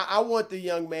I want the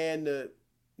young man to,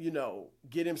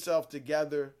 get himself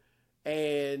together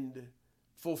and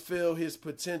fulfill his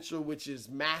potential, which is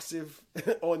massive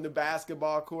on the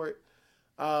basketball court.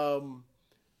 Um,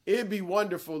 it'd be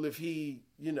wonderful if he,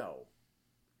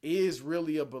 is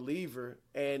really a believer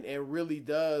and really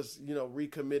does,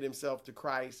 recommit himself to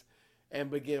Christ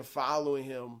and begin following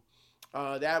him.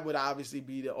 That would obviously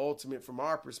be the ultimate from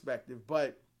our perspective.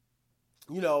 But,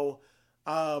 you know,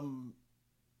 um,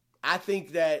 I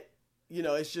think that,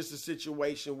 it's just a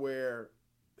situation where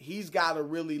he's got to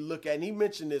really look at, and he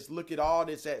mentioned this, look at all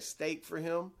that's at stake for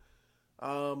him.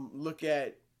 Look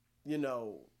at,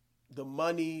 the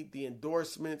money, the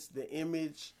endorsements, the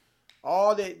image,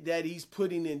 all that he's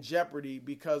putting in jeopardy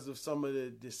because of some of the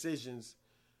decisions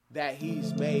that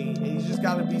he's made. And he's just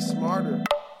got to be smarter.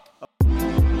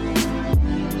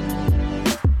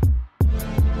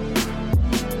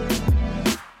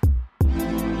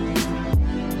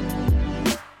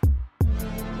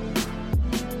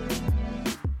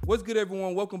 What's good,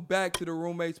 everyone? Welcome back to the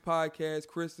Roommates Podcast.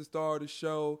 Chris, the star of the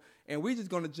show, and we're just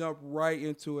going to jump right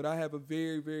into it. I have a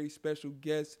very, very special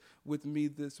guest with me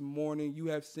this morning. You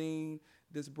have seen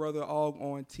this brother all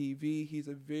on TV. He's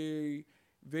a very,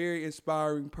 very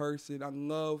inspiring person. I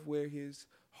love where his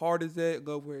heart is at,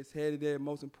 love where his head is at,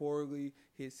 most importantly,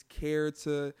 his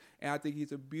character. And I think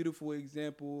he's a beautiful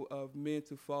example of men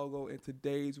to follow in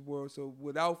today's world. So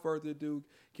without further ado,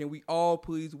 can we all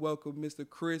please welcome Mr.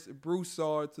 Chris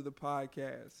Broussard to the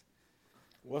podcast?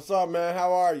 What's up, man?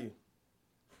 How are you?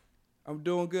 I'm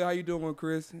doing good. How you doing,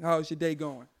 Chris? How's your day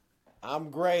going?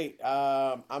 I'm great.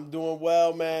 I'm doing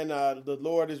well, man. The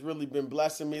Lord has really been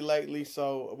blessing me lately.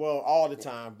 So, well, all the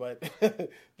time, but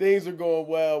things are going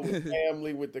well with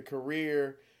family, with the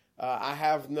career. I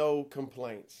have no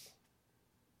complaints.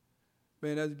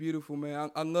 Man, that's beautiful, man.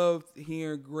 I love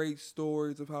hearing great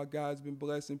stories of how God's been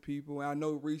blessing people. And I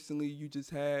know recently you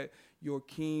just had your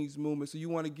Kings movement. So you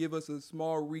want to give us a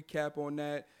small recap on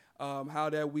that, how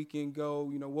that weekend go?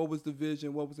 What was the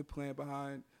vision? What was the plan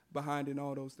behind and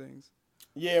all those things?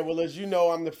 Yeah, well, as you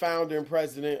know, I'm the founder and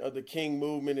president of the King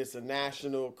Movement. It's a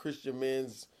national Christian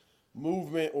men's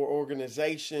movement or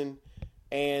organization.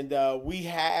 And we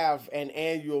have an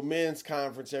annual men's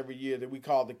conference every year that we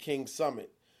call the King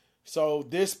Summit. So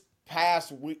this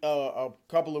past week, a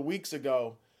couple of weeks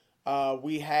ago,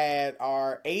 we had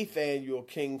our 8th annual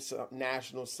King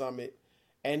National Summit,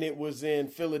 and it was in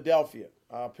Philadelphia,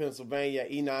 Pennsylvania,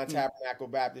 Enon Tabernacle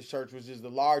Baptist Church, which is the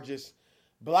largest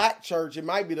Black church. It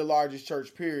might be the largest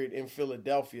church, period, in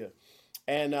Philadelphia.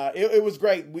 And it was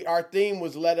great. Our theme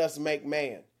was "Let Us Make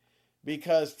Man,"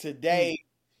 because today,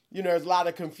 there's a lot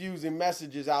of confusing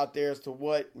messages out there as to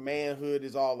what manhood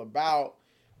is all about.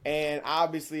 And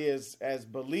obviously, as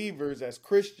believers, as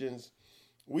Christians,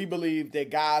 we believe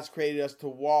that God's created us to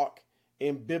walk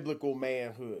in biblical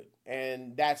manhood.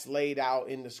 And that's laid out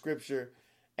in the scripture.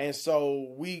 And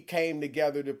so we came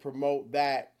together to promote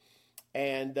that.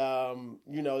 And,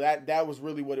 that was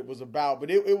really what it was about. But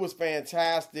it was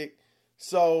fantastic.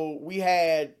 So we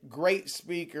had great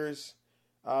speakers.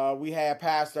 We had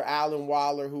Pastor Alan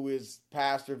Waller, who is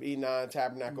pastor of Enon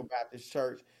Tabernacle Baptist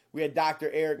Church. We had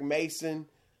Dr. Eric Mason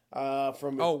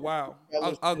from. Oh, wow.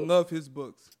 I love his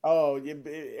books. Oh, yeah,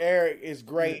 Eric is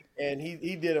great. And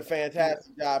he did a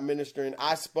fantastic job ministering.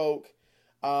 I spoke.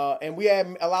 And we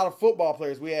had a lot of football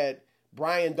players. We had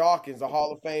Brian Dawkins, a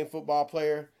Hall of Fame football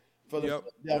player for the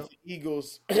Philadelphia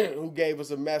Eagles, who gave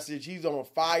us a message. He's on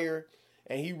fire,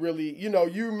 and he really,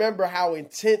 you remember how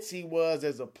intense he was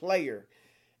as a player,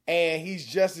 and he's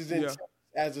just as intense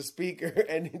as a speaker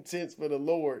and intense for the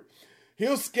Lord.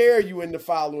 He'll scare you into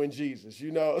following Jesus,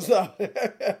 So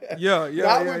It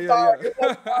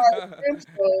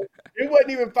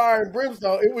wasn't even fire and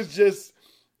brimstone. It was just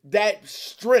that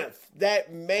strength,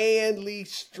 that manly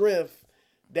strength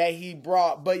that he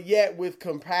brought, but yet with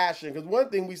compassion. Because one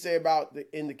thing we say about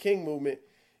in the King movement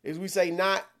is we say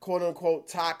not quote unquote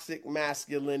toxic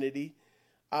masculinity,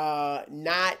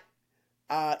 not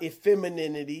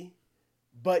effeminacy,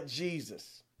 but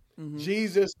Jesus. Mm-hmm.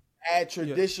 Jesus had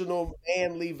traditional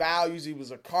manly values. He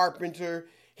was a carpenter.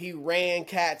 He ran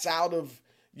cats out of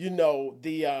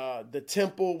the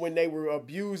temple when they were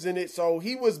abusing it. So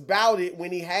he was about it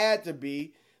when he had to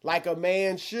be, like a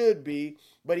man should be.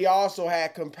 But he also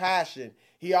had compassion.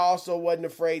 He also wasn't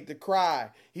afraid to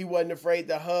cry. He wasn't afraid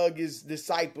to hug his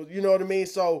disciples. You know what I mean?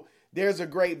 So there's a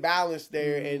great balance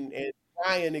there, and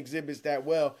Brian exhibits that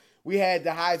well. We had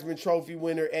the Heisman Trophy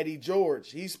winner, Eddie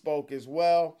George. He spoke as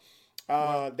well.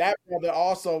 That brother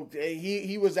also,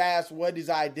 he was asked what his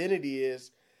identity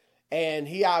is, and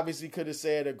he obviously could have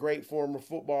said a great former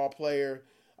football player,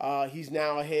 He's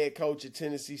now a head coach at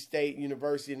Tennessee State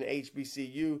University and the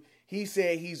HBCU. He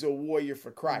said he's a warrior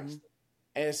for Christ.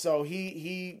 And so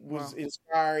he was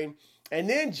inspiring. And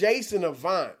then Jason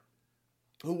Avant,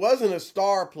 who wasn't a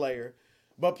star player,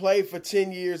 but played for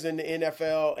 10 years in the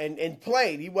NFL and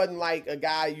played. He wasn't like a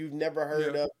guy you've never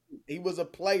heard of. He was a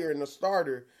player and a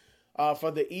starter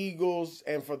for the Eagles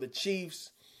and for the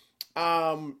Chiefs.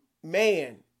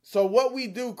 Man, so what we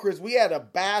do, Chris, we had a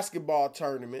basketball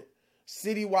tournament,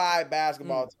 citywide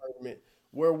basketball tournament,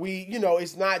 where we,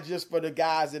 it's not just for the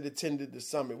guys that attended the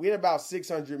summit. We had about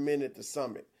 600 men at the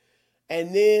summit.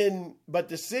 And then, but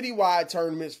the citywide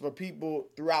tournaments for people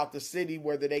throughout the city,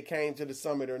 whether they came to the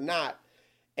summit or not.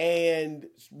 And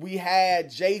we had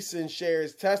Jason share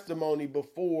his testimony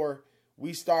before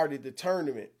we started the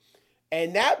tournament.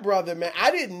 And that brother, man,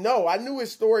 I didn't know. I knew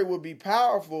his story would be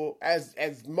powerful, as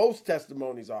most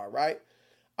testimonies are, right?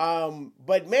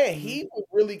 But man, he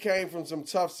really came from some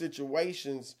tough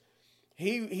situations.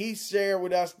 He shared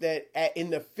with us that in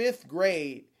the 5th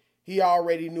grade, he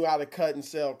already knew how to cut and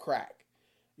sell crack.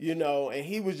 And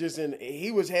he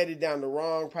was headed down the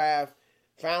wrong path,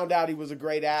 found out he was a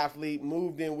great athlete,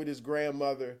 moved in with his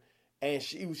grandmother, and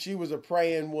she was a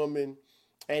praying woman,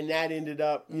 and that ended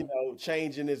up,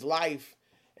 changing his life.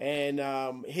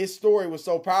 And his story was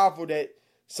so powerful that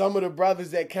some of the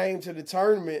brothers that came to the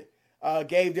tournament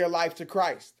gave their life to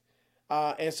Christ.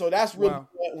 And so that's really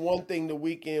one thing the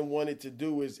weekend wanted to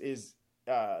do is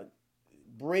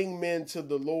bring men to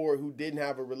the Lord who didn't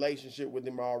have a relationship with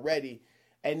him already,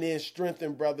 and then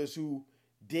strengthen brothers who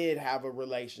did have a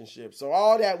relationship. So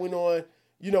all that went on.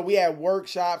 We had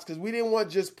workshops because we didn't want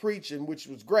just preaching, which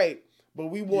was great, but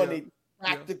we wanted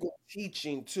practical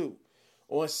teaching too,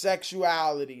 on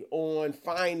sexuality, on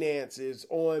finances,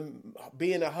 on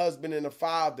being a husband and a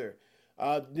father,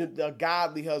 a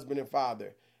godly husband and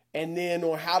father, and then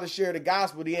on how to share the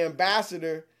gospel. The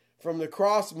ambassador from the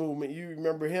Cross movement, you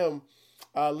remember him,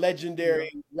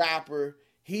 legendary rapper.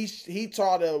 He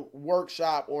taught a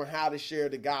workshop on how to share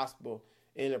the gospel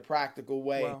in a practical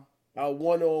way,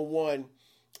 one-on-one.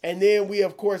 And then we,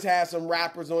 of course, had some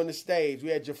rappers on the stage. We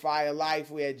had Jafia Life,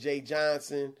 we had Jay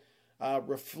Johnson,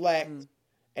 Reflect,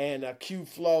 and Q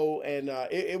Flow. And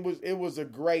it was a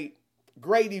great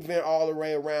event all the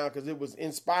way around because it was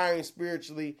inspiring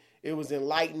spiritually, it was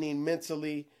enlightening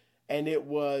mentally, and it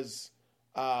was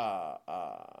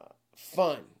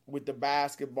fun with the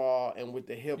basketball and with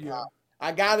the hip-hop. Yeah.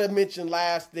 I got to mention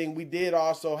last thing, we did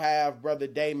also have Brother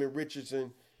Damon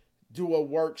Richardson do a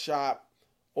workshop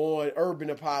on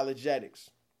urban apologetics.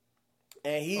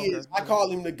 And I call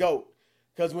him the GOAT,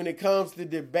 because when it comes to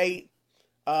debate,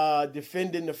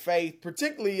 defending the faith,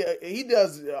 particularly, he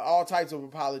does all types of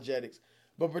apologetics,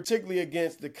 but particularly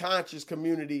against the conscious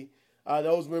community,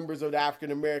 those members of the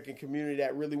African-American community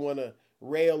that really want to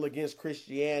rail against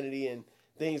Christianity and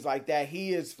things like that.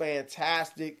 He is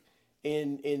fantastic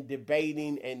in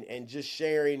debating and just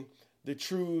sharing the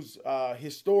truths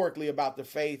historically about the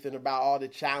faith and about all the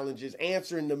challenges,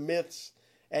 answering the myths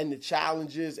and the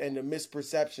challenges and the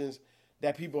misperceptions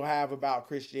that people have about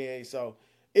Christianity. So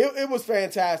it was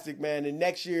fantastic, man. And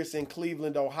next year it's in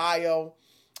Cleveland, Ohio,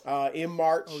 in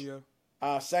March. Oh,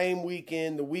 yeah. Same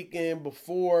weekend, the weekend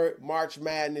before March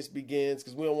Madness begins,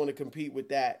 because we don't want to compete with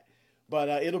that. But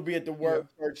it'll be at the Word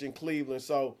Church in Cleveland.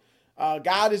 So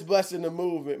God is blessing the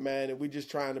movement, man, and we're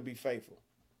just trying to be faithful.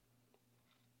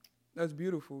 That's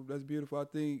beautiful. That's beautiful. I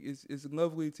think it's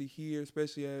lovely to hear,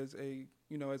 especially as a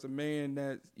man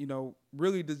that,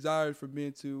 really desired for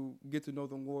men to get to know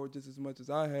the Lord just as much as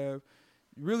I have.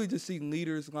 Really just see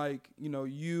leaders like,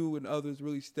 you and others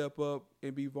really step up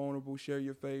and be vulnerable, share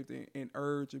your faith, and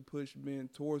urge and push men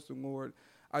towards the Lord.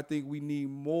 I think we need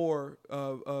more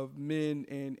of men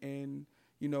and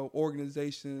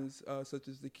organizations such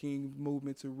as the King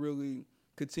Movement to really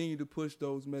continue to push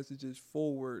those messages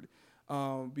forward.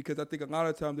 Because I think a lot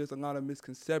of times there's a lot of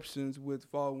misconceptions with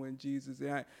following Jesus.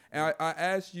 And I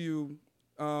asked you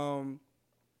to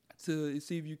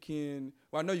see if you can,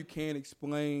 I know you can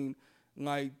explain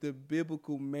like the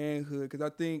biblical manhood, because I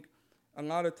think a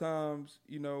lot of times,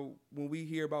 when we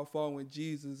hear about following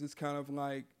Jesus, it's kind of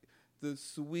like the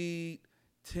sweet,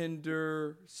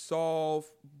 tender,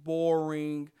 soft,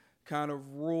 boring kind of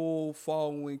rule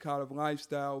following kind of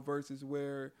lifestyle versus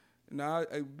where now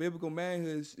a biblical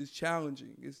manhood is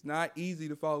challenging. It's not easy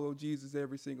to follow Jesus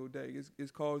every single day.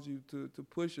 It's caused you to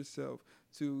push yourself,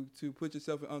 to put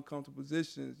yourself in uncomfortable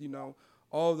positions,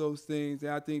 all those things.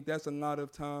 And I think that's a lot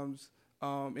of times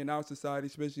in our society,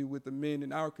 especially with the men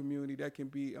in our community, that can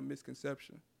be a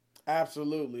misconception.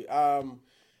 Absolutely.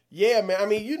 Yeah, man. I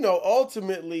mean,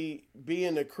 ultimately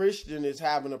being a Christian is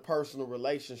having a personal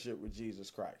relationship with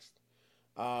Jesus Christ.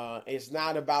 It's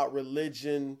not about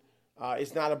religion.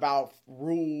 It's not about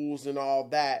rules and all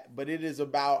that, but it is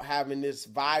about having this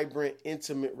vibrant,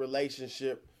 intimate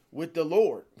relationship with the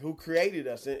Lord who created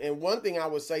us. And one thing I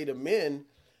would say to men,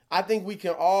 I think we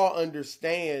can all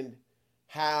understand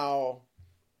how,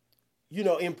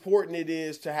 important it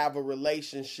is to have a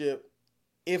relationship,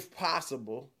 if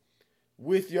possible,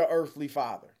 with your earthly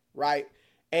father, right?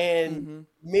 And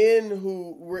men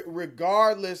who,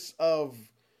 regardless of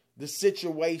the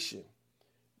situation,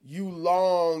 you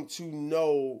long to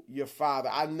know your father.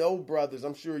 I know brothers,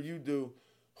 I'm sure you do,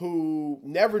 who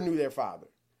never knew their father.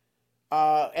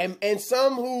 And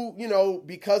some who,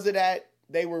 because of that,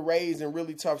 they were raised in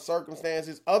really tough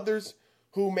circumstances. Others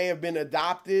who may have been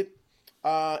adopted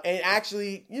and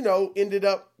actually, ended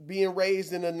up being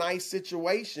raised in a nice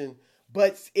situation.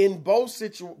 But in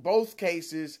both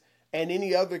cases, and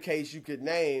any other case you could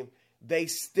name, they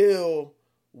still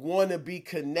want to be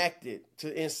connected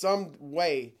to, in some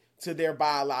way, to their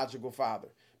biological father,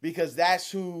 because that's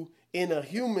who, in a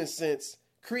human sense,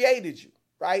 created you,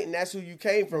 right? And that's who you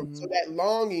came from. So that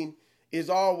longing is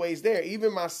always there.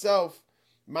 Even myself,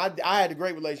 I had a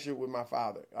great relationship with my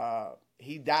father.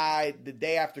 He died the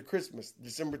day after Christmas,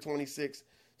 December 26,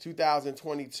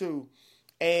 2022.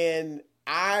 And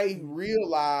I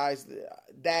realized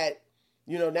that,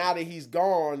 now that he's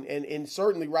gone, and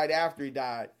certainly right after he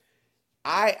died,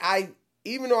 I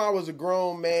even though I was a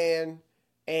grown man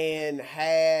and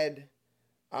had,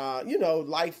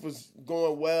 life was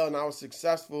going well and I was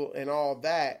successful and all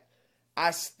that,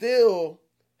 I still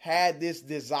had this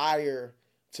desire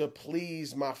to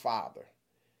please my father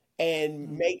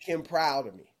and make him proud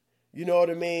of me. You know what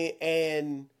I mean?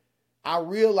 And I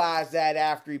realized that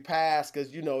after he passed, because,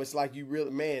 it's like you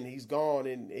really, man, he's gone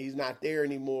and he's not there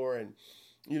anymore. And,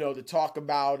 to talk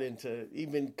about and to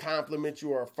even compliment you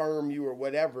or affirm you or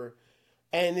whatever.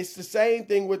 And it's the same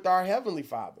thing with our Heavenly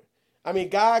Father. I mean,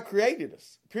 God created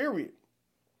us, period.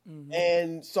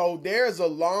 And so there's a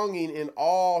longing in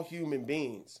all human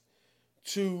beings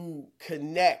to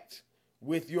connect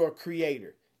with your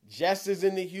Creator. Just as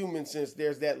in the human sense,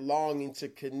 there's that longing to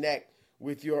connect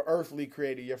with your earthly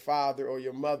creator, your father or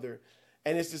your mother.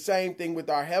 And it's the same thing with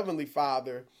our Heavenly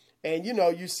Father. And,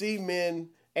 you see men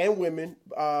and women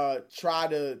try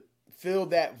to fill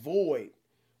that void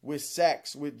with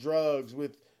sex, with drugs,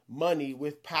 with money,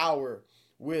 with power,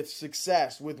 with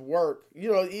success, with work,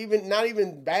 even not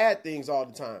even bad things all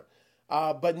the time.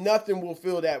 But nothing will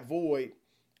fill that void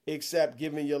except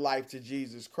giving your life to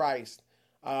Jesus Christ.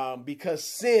 Because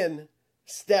sin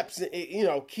steps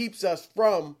in, keeps us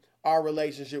from our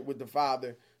relationship with the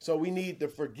Father. So we need the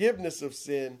forgiveness of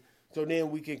sin so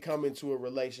then we can come into a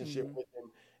relationship with him.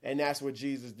 And that's what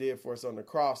Jesus did for us on the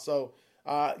cross. So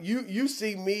you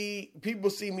see me,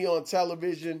 people see me on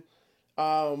television.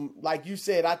 Like you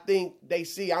said, I think they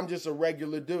see I'm just a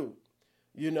regular dude.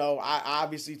 I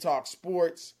obviously talk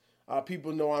sports.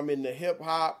 People know I'm into hip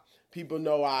hop. People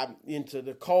know I'm into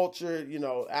the culture,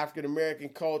 African-American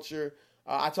culture.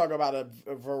 I talk about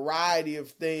a variety of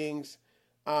things.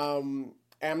 I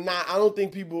don't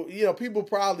think people, people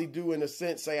probably do in a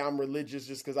sense say I'm religious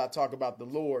just because I talk about the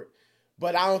Lord.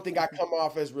 But I don't think I come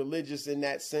off as religious in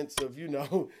that sense of,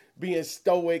 being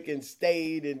stoic and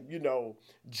staid and,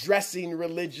 dressing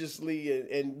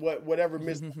religiously and whatever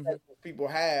misconceptions people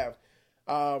have.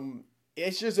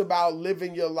 It's just about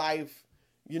living your life,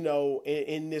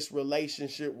 in this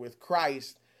relationship with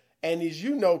Christ. And as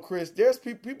you know, Chris, there's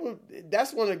people,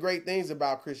 that's one of the great things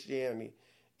about Christianity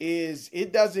is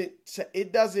it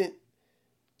doesn't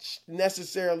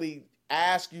necessarily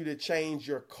ask you to change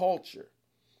your culture.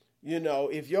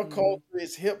 If your culture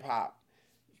is hip hop,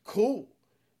 cool.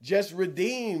 Just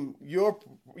redeem your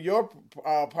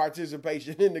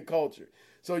participation in the culture.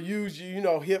 So use,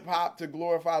 hip hop to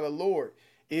glorify the Lord.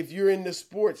 If you're into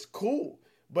sports, cool.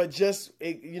 But just,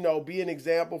 be an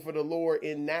example for the Lord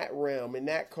in that realm, in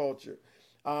that culture,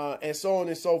 and so on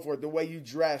and so forth, the way you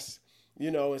dress,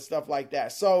 and stuff like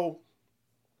that. So,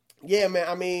 yeah, man,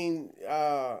 I mean,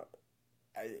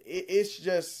 it's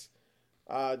just,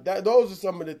 those are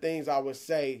some of the things I would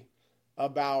say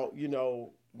about,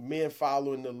 men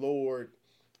following the Lord,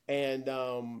 and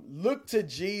look to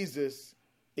Jesus.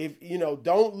 If,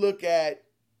 don't look at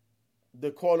the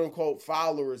quote unquote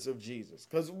followers of Jesus.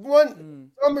 Because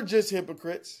some are just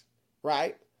hypocrites,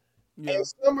 right? Yeah. And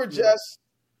some are just,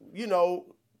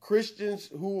 Christians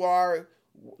who are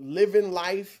living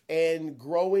life and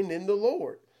growing in the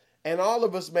Lord. And all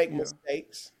of us make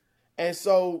mistakes. And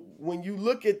so when you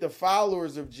look at the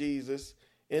followers of Jesus,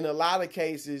 in a lot of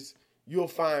cases, you'll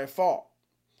find fault.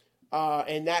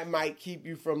 And that might keep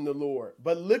you from the Lord.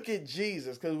 But look at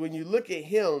Jesus, because when you look at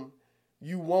him,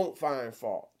 you won't find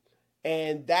fault.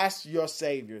 And that's your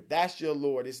Savior. That's your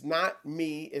Lord. It's not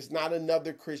me. It's not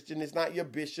another Christian. It's not your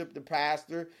bishop, the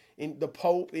pastor, and the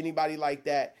Pope, anybody like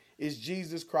that. It's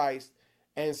Jesus Christ.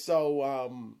 And so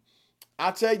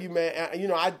I tell you, man,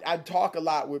 I talk a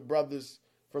lot with brothers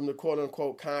from the quote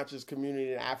unquote conscious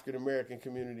community and African American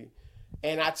community.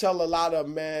 And I tell a lot of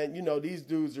them, man, these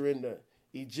dudes are in the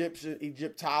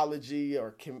Egyptology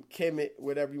or Kemet,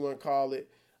 whatever you want to call it,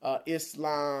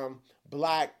 Islam,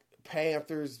 Black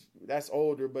Panthers, that's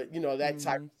older, but that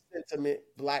type of sentiment,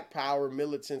 Black power,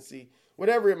 militancy,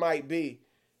 whatever it might be.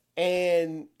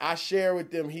 And I share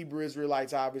with them, Hebrew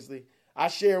Israelites, obviously, I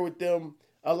share with them,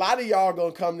 a lot of y'all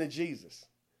gonna come to Jesus,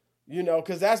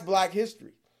 because that's Black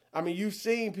history. I mean, you've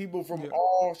seen people from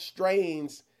all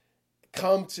strains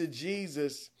come to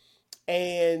Jesus,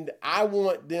 and I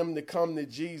want them to come to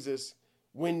Jesus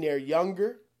when they're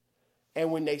younger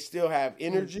and when they still have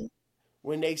energy,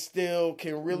 when they still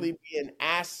can really be an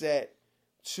asset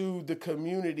to the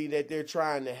community that they're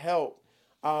trying to help.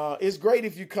 It's great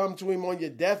if you come to him on your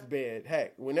deathbed,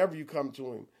 heck, whenever you come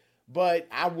to him. But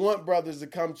I want brothers to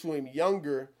come to him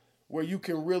younger, where you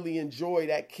can really enjoy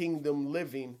that kingdom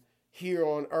living here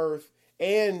on earth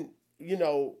and,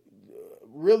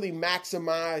 really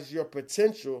maximize your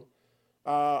potential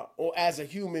as a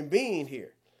human being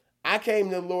here. I came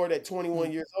to the Lord at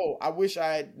 21 years old. I wish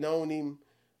I had known him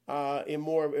in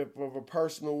more of a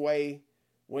personal way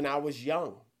when I was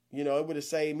young. It would have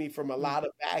saved me from a lot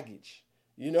of baggage.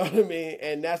 You know what I mean?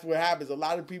 And that's what happens. A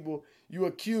lot of people, you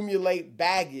accumulate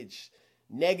baggage,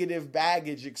 negative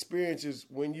baggage experiences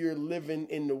when you're living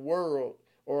in the world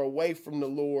or away from the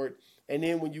Lord. And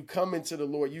then when you come into the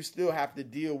Lord, you still have to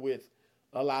deal with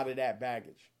a lot of that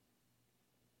baggage.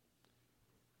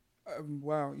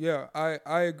 Wow. Yeah,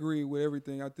 I agree with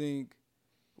everything. I think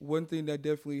one thing that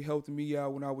definitely helped me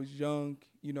out when I was young,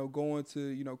 going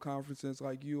to, conferences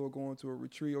like you, or going to a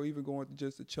retreat, or even going to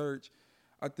just a church,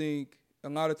 I think a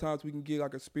lot of times we can get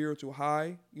like a spiritual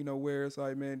high, where it's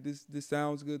like, man, this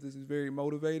sounds good. This is very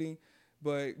motivating.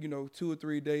 But, 2 or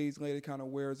 3 days later, it kind of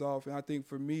wears off. And I think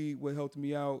for me, what helped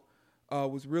me out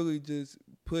was really just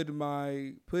putting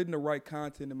the right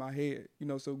content in my head,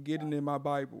 so getting in my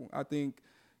Bible. I think,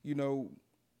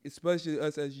 especially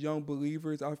us as young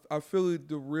believers, I feel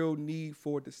the real need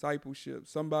for discipleship,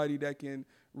 somebody that can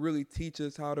really teach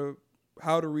us how to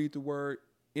read the word,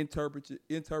 interpret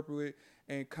it,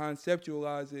 and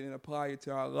conceptualize it and apply it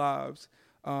to our lives.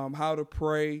 How to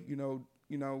pray,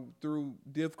 through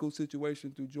difficult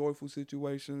situations, through joyful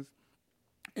situations,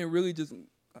 and really just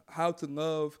how to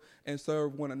love and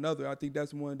serve one another. I think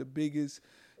that's one of the biggest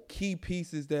key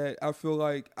pieces that I feel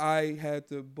like I had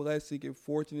the blessing and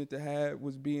fortunate to have,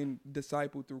 was being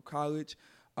discipled through college,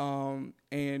 and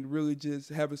really just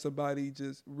having somebody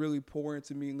just really pour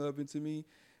into me, love into me,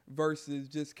 versus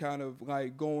just kind of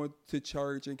like going to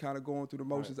church and kind of going through the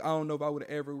motions. Right. I don't know if I would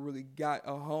have ever really got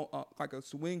a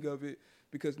swing of it,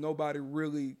 because nobody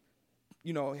really,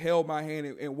 held my hand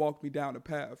and walked me down the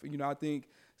path. I think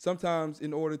sometimes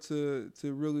in order to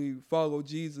really follow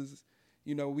Jesus,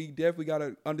 we definitely got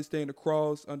to understand the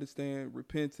cross, understand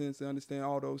repentance, and understand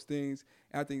all those things.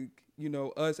 And I think,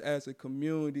 us as a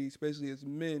community, especially as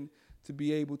men, to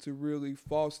be able to really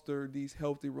foster these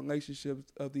healthy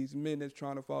relationships of these men that's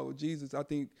trying to follow Jesus. I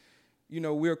think,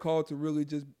 we're called to really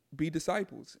just be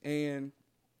disciples. And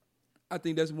I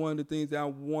think that's one of the things that I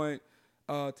want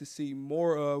to see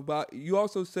more of. But you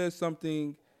also said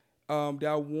something that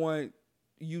I want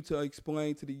you to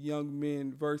explain to the young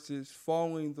men, versus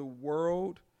following the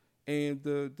world and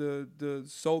the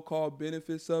so-called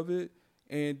benefits of it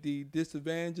and the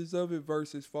disadvantages of it,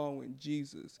 versus following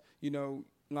Jesus.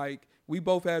 Like, we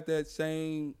both have that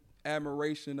same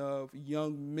admiration of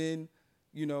young men,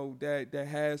 that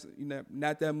has,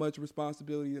 not that much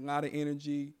responsibility, a lot of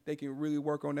energy. They can really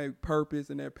work on their purpose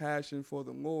and their passion for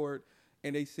the Lord.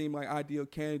 And they seem like ideal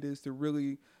candidates to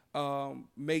really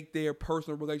make their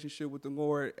personal relationship with the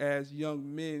Lord as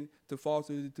young men, to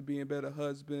foster to being better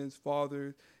husbands,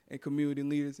 fathers, and community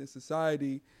leaders in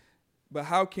society. But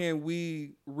how can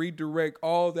we redirect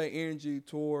all that energy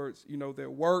towards, their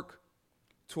work,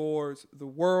 towards the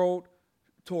world,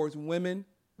 towards women,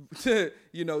 to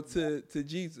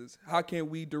Jesus? How can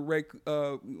we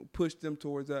push them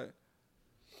towards that?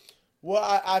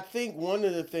 Well, I think one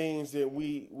of the things that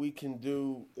we can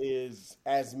do is,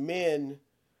 as men,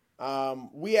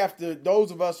 we have to, those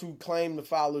of us who claim to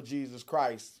follow Jesus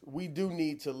Christ, we do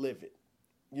need to live it.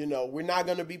 We're not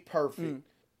going to be perfect,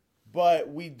 but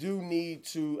we do need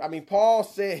to. I mean, Paul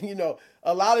said,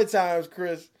 a lot of times,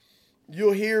 Chris,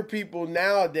 you'll hear people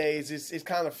nowadays, it's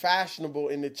kind of fashionable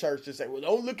in the church to say, well,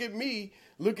 don't look at me,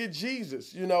 look at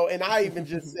Jesus, and I even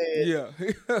just said, Yeah.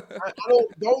 I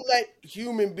don't let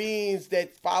human beings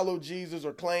that follow Jesus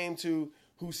or claim to,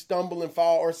 who stumble and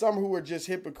fall, or some who are just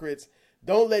hypocrites,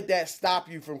 don't let that stop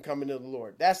you from coming to the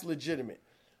Lord. That's legitimate.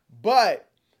 But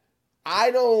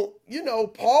I don't,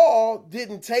 Paul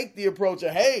didn't take the approach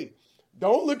of, hey,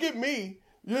 don't look at me,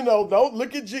 don't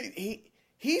look at Jesus.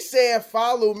 He said,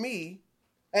 follow me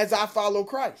as I follow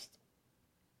Christ.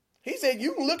 He said,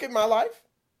 you can look at my life.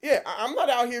 Yeah, I'm not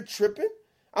out here tripping.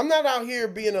 I'm not out here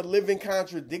being a living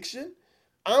contradiction.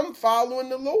 I'm following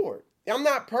the Lord. I'm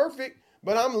not perfect,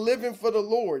 but I'm living for the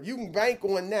Lord. You can bank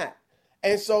on that.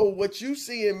 And so what you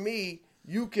see in me,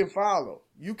 you can follow.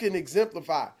 You can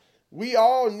exemplify. We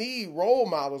all need role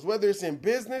models, whether it's in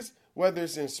business, whether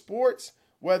it's in sports,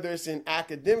 whether it's in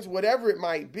academics, whatever it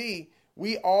might be.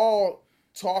 We all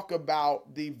talk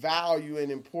about the value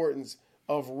and importance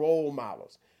of role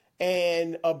models.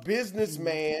 And a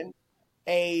businessman,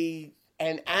 an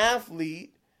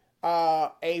athlete,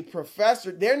 a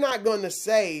professor, they're not going to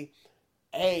say,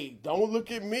 hey, don't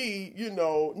look at me,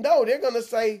 No, they're going to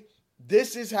say,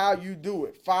 this is how you do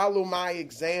it. Follow my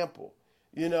example,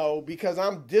 because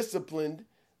I'm disciplined,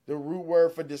 the root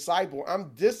word for disciple. I'm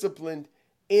disciplined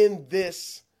in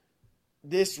this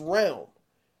realm.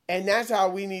 And that's how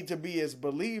we need to be as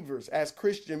believers, as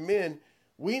Christian men.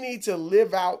 We need to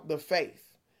live out the faith,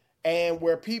 and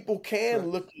where people can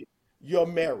look at your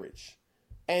marriage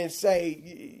and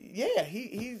say, yeah,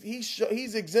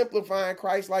 he's exemplifying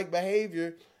Christ-like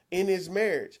behavior in his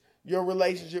marriage, your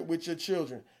relationship with your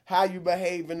children, how you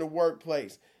behave in the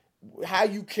workplace, how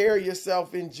you carry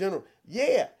yourself in general.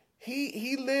 Yeah,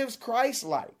 he lives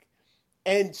Christ-like.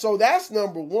 And so that's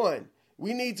number one.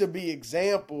 We need to be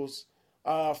examples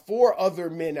for other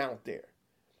men out there.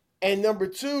 And number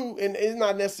two, and it's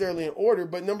not necessarily in order,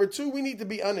 but number two, we need to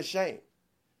be unashamed.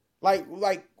 Why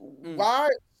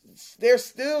there's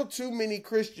still too many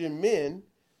Christian men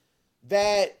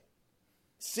that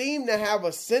seem to have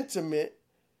a sentiment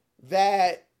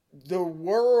that the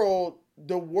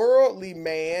worldly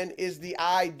man is the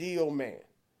ideal man.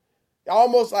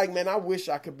 Almost like, man, I wish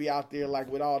I could be out there like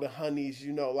with all the honeys,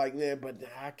 man, but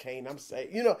I can't, I'm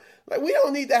safe. We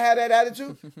don't need to have that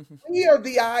attitude. We are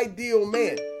the ideal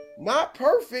man. Not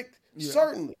perfect,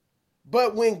 certainly.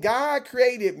 But when God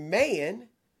created man,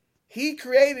 he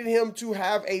created him to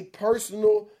have a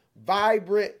personal,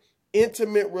 vibrant,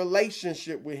 intimate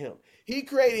relationship with him. He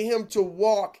created him to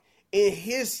walk in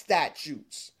his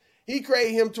statutes. He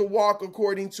created him to walk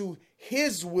according to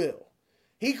his will.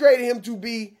 He created him to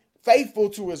be faithful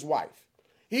to his wife.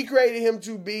 He created him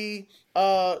to be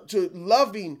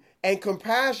loving and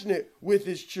compassionate with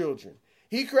his children.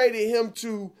 He created him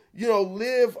to,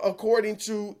 live according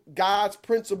to God's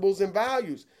principles and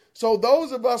values. So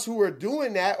those of us who are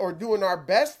doing that or doing our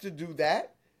best to do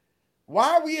that,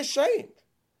 why are we ashamed?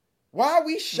 Why are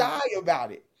we shy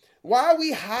about it? Why are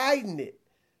we hiding it?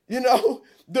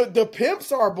 The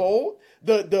pimps are bold.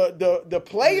 The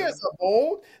players are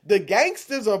bold. The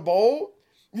gangsters are bold.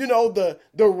 The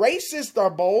racists are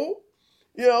bold.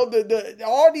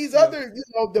 All these other,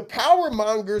 the power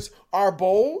mongers are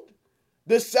bold.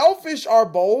 The selfish are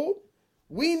bold.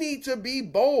 We need to be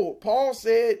bold. Paul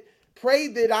said, pray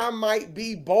that I might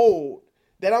be bold,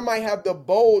 that I might have the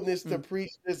boldness to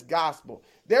preach this gospel.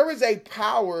 There is a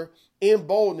power in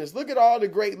boldness. Look at all the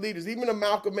great leaders, even a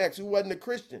Malcolm X, who wasn't a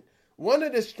Christian. One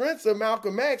of the strengths of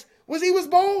Malcolm X was he was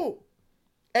bold.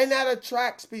 And that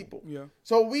attracts people. Yeah.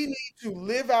 So we need to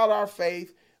live out our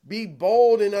faith, be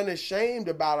bold and unashamed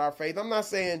about our faith. I'm not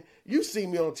saying, you see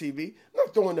me on TV. I'm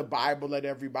not throwing the Bible at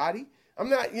everybody. I'm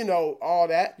not, all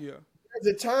that. Yeah.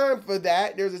 There's a time for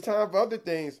that. There's a time for other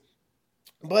things.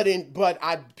 But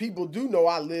people do know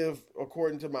I live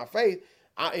according to my faith.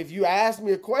 If you ask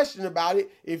me a question about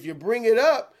it, if you bring it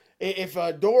up, if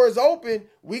a door is open,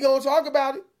 we gonna talk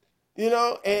about it.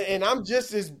 And I'm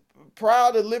just as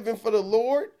proud of living for the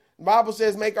Lord. The Bible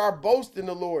says, make our boast in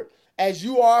the Lord, as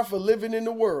you are for living in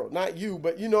the world. Not you,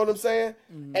 but you know what I'm saying?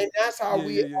 Mm-hmm. And that's how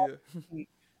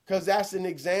because that's an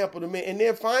example to me. And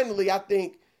then finally, I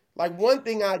think, one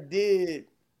thing I did,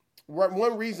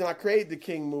 one reason I created the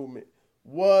King movement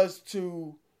was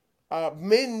to,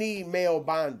 men need male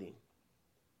bonding,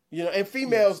 and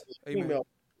females, female.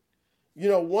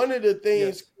 One of the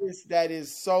things, Chris, that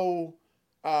is so,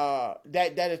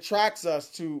 that attracts us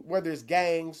to, whether it's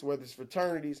gangs, whether it's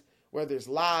fraternities, whether it's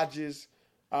lodges,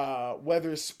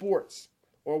 whether it's sports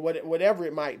or whatever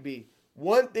it might be.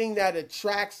 One thing that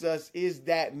attracts us is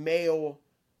that male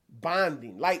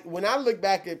bonding. Like when I look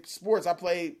back at sports, I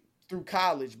played through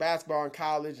college, basketball in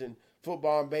college and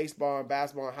football and baseball and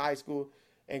basketball in high school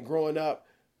and growing up.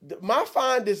 My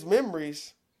fondest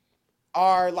memories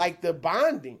are like the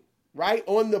bonding, right?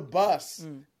 On the bus,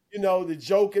 the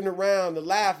joking around, the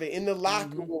laughing in the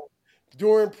locker room,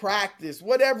 during practice,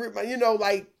 whatever,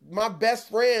 like my best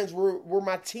friends were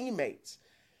my teammates.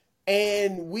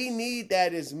 And we need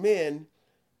that as men,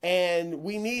 and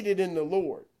we need it in the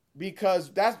Lord,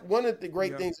 because that's one of the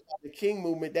great things about the King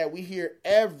movement that we hear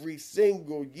every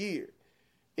single year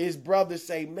is brothers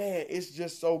say, man, it's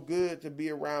just so good to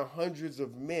be around hundreds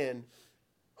of men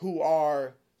who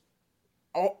are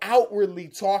outwardly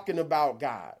talking about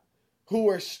God, who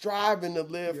are striving to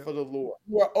live for the Lord,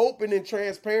 who are open and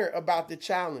transparent about the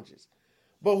challenges,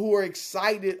 but who are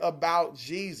excited about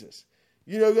Jesus.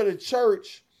 You go to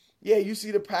church, you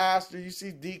see the pastor, you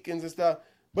see deacons and stuff,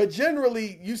 but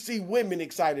generally you see women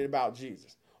excited about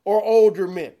Jesus or older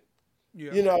men,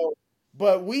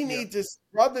 but we need to,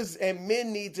 brothers and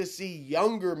men need to see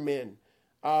younger men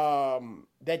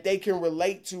that they can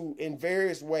relate to in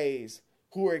various ways,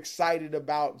 who are excited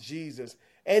about Jesus.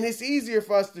 And it's easier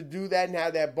for us to do that and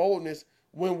have that boldness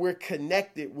when we're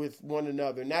connected with one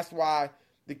another. And that's why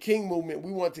the King movement,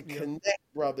 we want to connect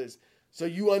brothers. So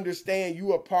you understand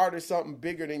you are part of something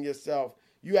bigger than yourself.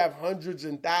 You have hundreds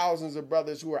and thousands of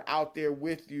brothers who are out there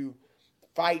with you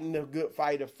fighting the good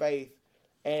fight of faith.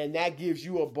 And that gives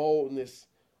you a boldness.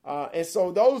 And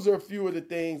so those are a few of the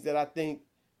things that I think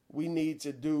we need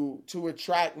to do to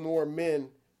attract more men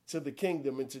to the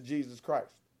kingdom and to Jesus Christ.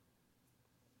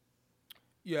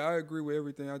 Yeah, I agree with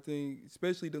everything. I think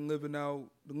especially the living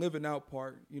out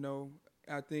part,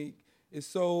 I think it's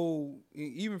so,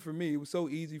 even for me, it was so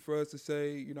easy for us to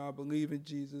say, I believe in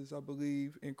Jesus, I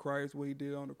believe in Christ, what he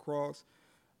did on the cross.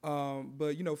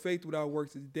 But faith without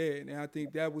works is dead. And I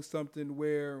think that was something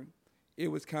where it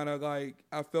was kind of like,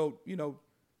 I felt, the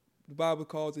Bible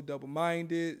calls it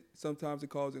double-minded. Sometimes it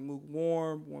calls it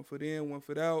lukewarm, one foot in, one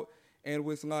foot out. And it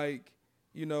was like,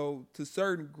 to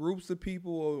certain groups of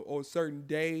people or certain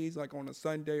days, like on a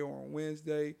Sunday or on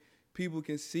Wednesday, people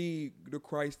can see the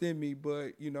Christ in me.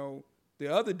 But,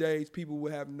 the other days, people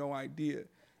will have no idea.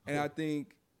 And I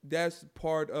think that's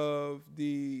part of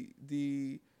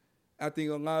I think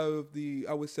a lot of the,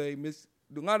 I would say,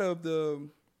 a lot of the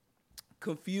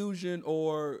confusion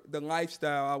or the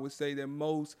lifestyle, I would say, that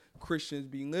most Christians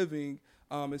be living,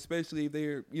 especially if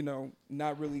they're,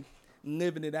 not really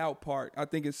living it out part. I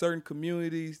think in certain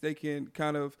communities, they can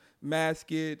kind of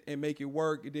mask it and make it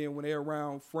work. And then when they're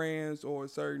around friends or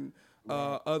certain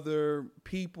other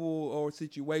people or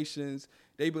situations,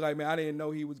 they be like, man, I didn't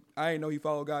know he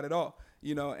followed God at all.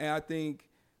 And I think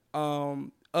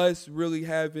us really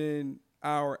having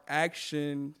our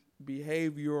action,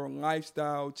 behavior, and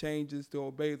lifestyle changes to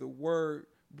obey the word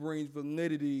brings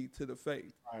validity to the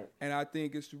faith. Right. And I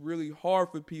think it's really hard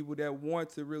for people that want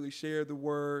to really share the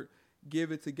word,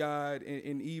 give it to God,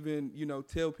 and even,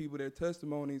 tell people their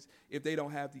testimonies if they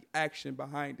don't have the action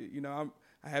behind it.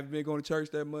 I haven't been going to church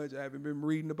that much. I haven't been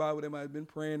reading the Bible that much. I've been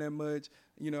praying that much.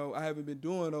 I haven't been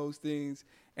doing those things.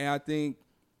 And I think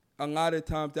a lot of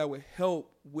times that would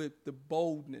help with the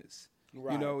boldness.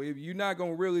 Right. If you're not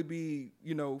going to really be,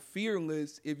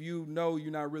 fearless, if you're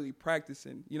not really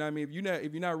practicing, what I mean?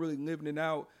 If you're not really living it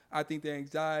out, I think the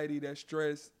anxiety, that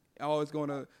stress, it's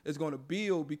gonna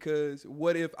build, because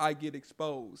what if I get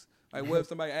exposed? Like, what if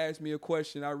somebody asks me a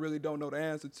question I really don't know the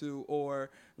answer to,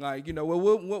 or like,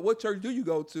 what church do you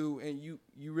go to, and you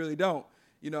really don't,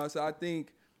 So I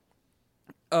think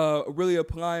really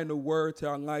applying the word to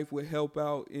our life would help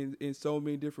out in so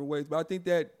many different ways. But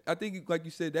I think like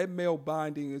you said, that male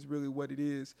bonding is really what it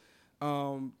is.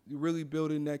 Really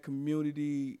building that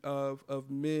community of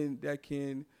men that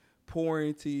can pour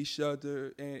into each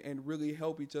other and really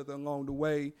help each other along the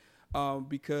way,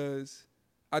 because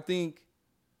I think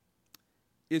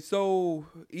it's so,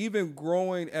 even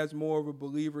growing as more of a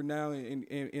believer now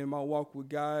in my walk with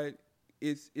God,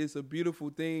 it's a beautiful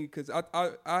thing, because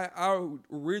I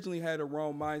originally had a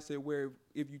wrong mindset where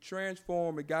if you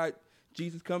transform and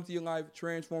Jesus comes to your life,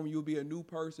 transform, you'll be a new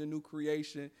person, new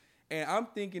creation. And I'm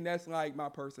thinking that's like my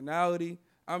personality.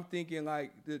 I'm thinking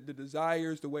like the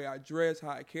desires, the way I dress, how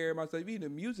I carry myself, even the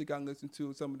music I listen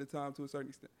to some of the time to a certain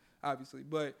extent, obviously.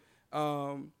 But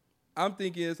I'm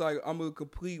thinking it's like I'm a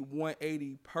complete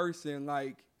 180 person.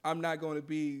 Like, I'm not going to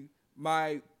be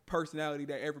my personality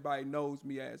that everybody knows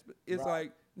me as. But it's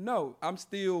like, no, I'm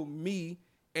still me.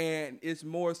 And it's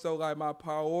more so like my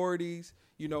priorities,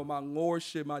 my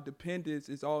lordship, my dependence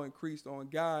is all increased on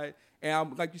God. And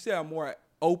I'm, like you said, I'm more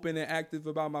open and active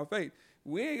about my faith.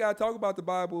 we ain't got to talk about the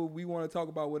Bible. We want to talk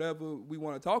about whatever we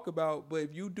want to talk about. But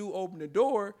if you do open the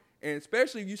door, and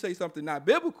especially if you say something not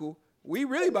biblical, we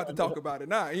really about to talk about it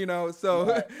now, you know?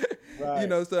 So, Right. you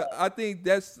know, so I think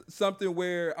that's something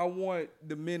where I want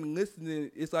the men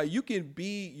listening. It's like you can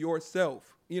be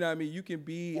yourself. You know what I mean? You can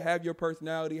have your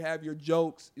personality, have your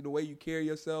jokes, the way you carry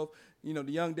yourself. You know,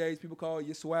 the young days, people call it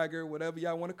your swagger, whatever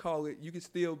y'all want to call it. You can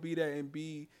still be that and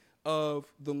be of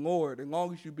the Lord, as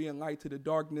long as you being light to the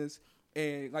darkness.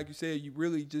 And like you said, you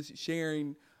really just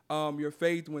sharing your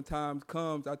faith when times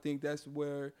comes. I think that's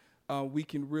where we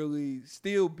can really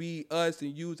still be us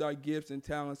and use our gifts and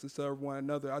talents to serve one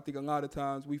another. I think a lot of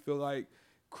times we feel like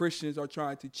Christians are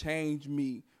trying to change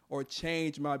me or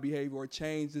change my behavior or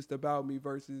change this about me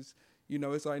versus, you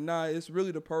know, it's like, nah, it's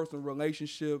really the personal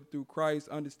relationship through Christ,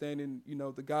 understanding, you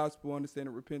know, the gospel,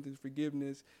 understanding repentance,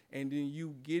 forgiveness, and then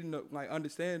you getting, like,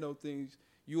 understanding those things.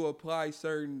 You apply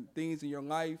certain things in your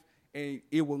life, and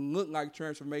it will look like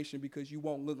transformation because you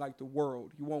won't look like the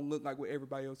world. You won't look like what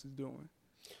everybody else is doing.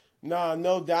 Nah,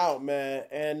 no doubt, man.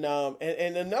 And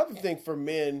another thing for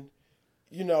men,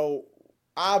 you know,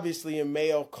 obviously in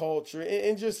male culture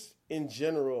and just in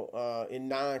general, in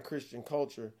non-Christian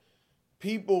culture,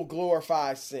 people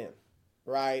glorify sin,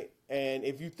 right? And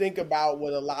if you think about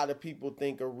what a lot of people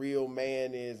think a real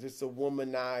man is, it's a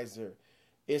womanizer.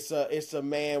 It's a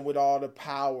man with all the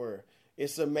power.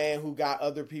 It's a man who got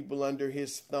other people under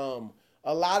his thumb.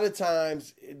 A lot of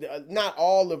times, not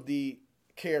all of the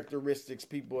characteristics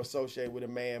people associate with a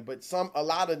man, but a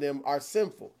lot of them are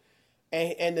sinful.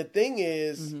 And the thing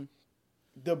is,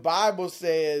 the Bible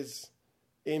says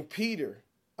in Peter,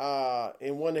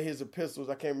 in one of his epistles,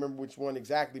 I can't remember which one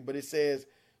exactly, but it says,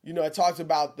 you know, it talks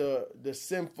about the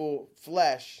sinful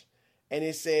flesh, and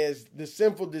it says the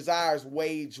sinful desires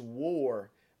wage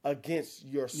war against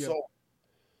your soul.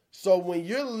 So when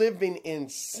you're living in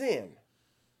sin,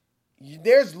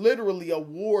 there's literally a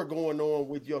war going on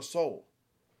with your soul.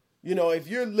 You know, if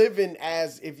you're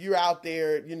if you're out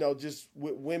there, you know, just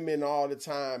with women all the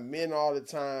time, men all the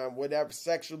time, whatever,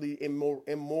 sexually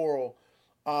immoral,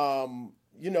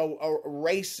 you know, a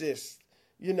racist,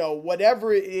 you know,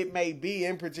 whatever it may be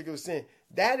in particular sin,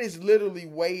 that is literally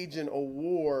waging a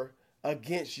war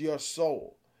against your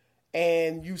soul.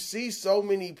 And you see so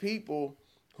many people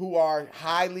who are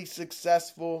highly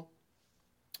successful,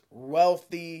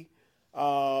 wealthy,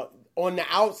 on the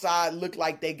outside look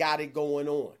like they got it going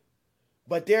on.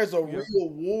 But there's a real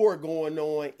war going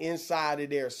on inside of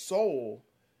their soul.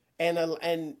 And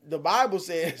the Bible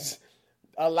says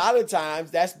a lot of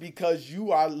times that's because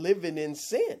you are living in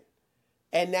sin.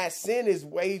 And that sin is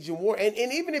waging war. And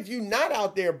even if you're not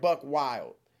out there buck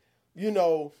wild, you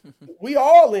know, we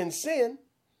all in sin,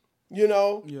 you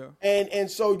know. Yeah.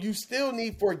 And so you still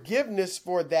need forgiveness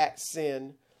for that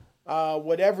sin,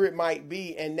 whatever it might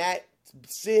be. And that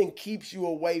sin keeps you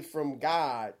away from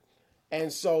God.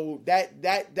 And so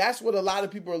that's what a lot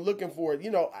of people are looking for.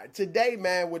 You know, today,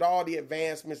 man, with all the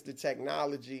advancements, the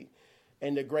technology,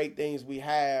 and the great things we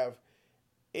have,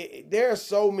 there are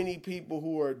so many people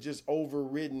who are just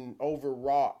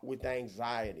overwrought with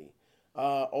anxiety,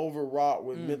 overwrought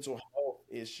with mental health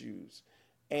issues,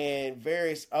 and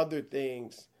various other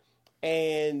things.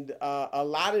 And a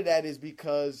lot of that is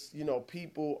because, you know,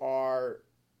 people are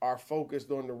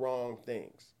focused on the wrong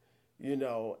things, you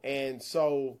know, and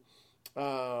so.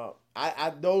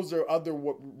 Those are other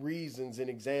reasons and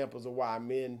examples of why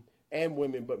men and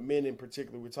women, but men in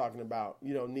particular, we're talking about,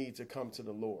 you know, need to come to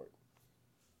the Lord.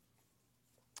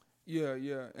 Yeah.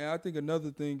 And I think another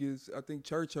thing is, I think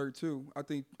church hurt too. I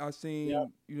think I've seen,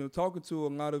 you know, talking to a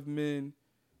lot of men,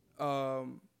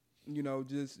 you know,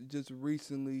 just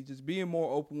recently, just being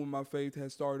more open with my faith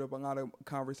has started up a lot of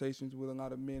conversations with a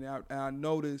lot of men. And I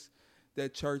noticed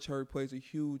that church hurt plays a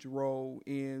huge role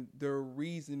in their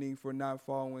reasoning for not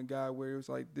following God, where it was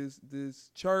like this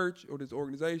church or this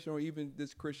organization or even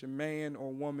this Christian man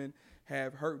or woman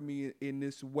have hurt me in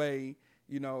this way.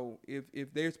 You know,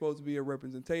 if they're supposed to be a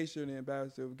representation and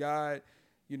ambassador of God,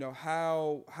 you know,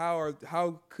 how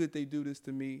could they do this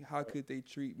to me? How could they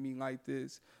treat me like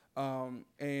this?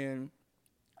 And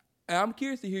I'm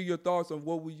curious to hear your thoughts on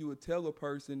what would you would tell a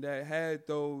person that had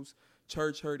those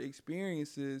church hurt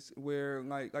experiences where,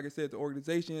 like I said, the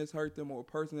organization has hurt them or a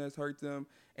person has hurt them,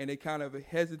 and they kind of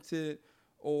hesitant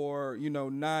or, you know,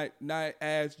 not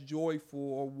as joyful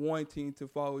or wanting to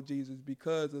follow Jesus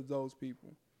because of those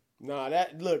people.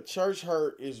 Look, church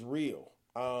hurt is real.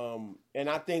 And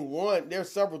I think there's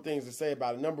several things to say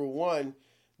about it. Number one,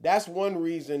 that's one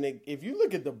reason that if you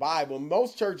look at the Bible,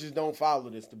 most churches don't follow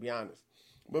this, to be honest.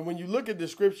 But when you look at the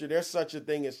scripture, there's such a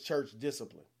thing as church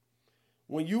discipline,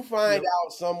 When you find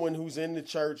out someone who's in the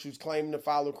church, who's claiming to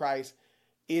follow Christ,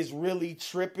 is really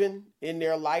tripping in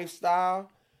their lifestyle,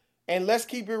 and let's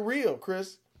keep it real,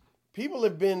 Chris, people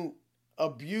have been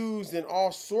abused in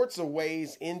all sorts of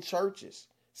ways in churches,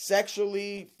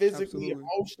 sexually, physically,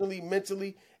 emotionally,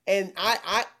 mentally. And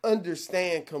I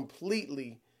understand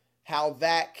completely how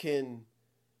that can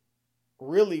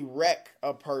really wreck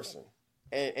a person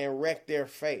and wreck their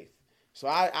faith. So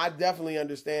I definitely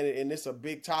understand it, and it's a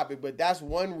big topic, but that's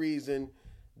one reason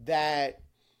that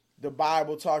the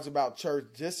Bible talks about church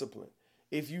discipline.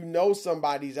 If you know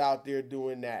somebody's out there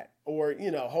doing that, or,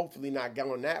 hopefully not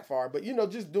going that far, but,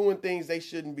 just doing things they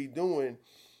shouldn't be doing,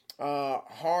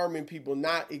 harming people,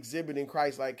 not exhibiting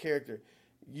Christ-like character,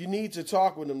 you need to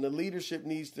talk with them. The leadership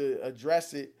needs to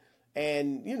address it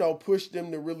and, push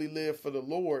them to really live for the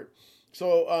Lord.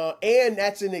 So, and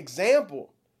that's an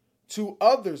example to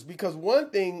others, because one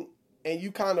thing, and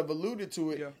you kind of alluded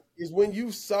to it, is when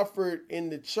you suffered in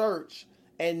the church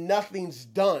and nothing's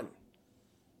done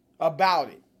about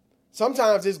it.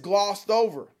 Sometimes it's glossed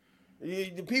over.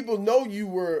 People know you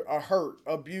were hurt,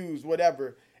 abused,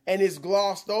 whatever, and it's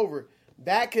glossed over.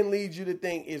 That can lead you to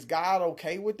think, is God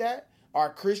okay with that?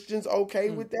 Are Christians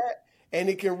okay with that? And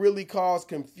it can really cause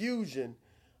confusion.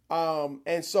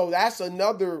 And so that's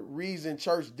another reason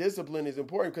church discipline is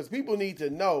important, because people need to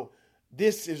know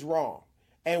this is wrong.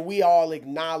 And we all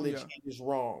acknowledge it is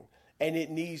wrong and it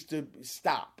needs to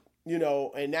stop,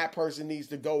 and that person needs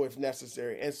to go if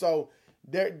necessary. And so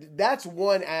that's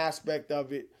one aspect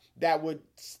of it that would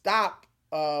stop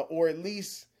or at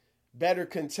least better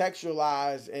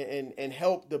contextualize and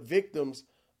help the victims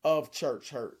of church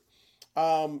hurt.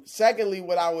 Secondly,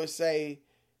 what I would say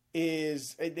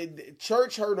is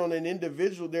church hurt on an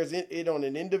individual. There's it on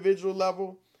an individual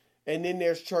level, and then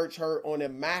there's church hurt on a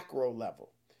macro level.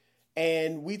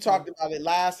 And we talked about it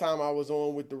last time I was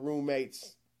on with the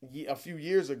roommates a few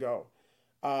years ago.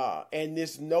 And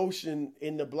this notion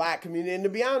in the Black community, and to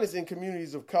be honest, in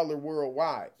communities of color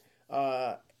worldwide,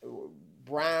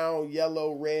 brown,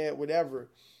 yellow, red,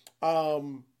 whatever,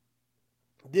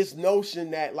 this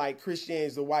notion that like Christianity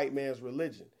is the white man's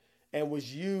religion and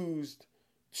was used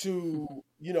to,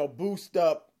 boost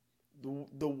up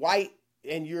the white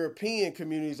and European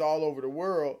communities all over the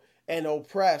world and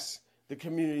oppress the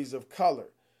communities of color.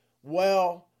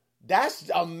 Well, that's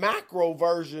a macro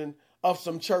version of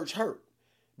some church hurt,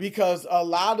 because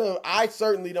I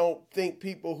certainly don't think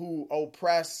people who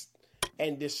oppress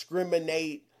and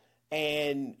discriminate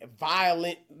and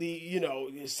violently,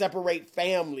 separate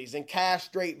families and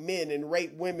castrate men and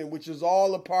rape women, which is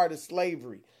all a part of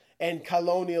slavery and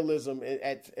colonialism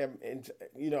and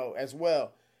as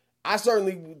well. I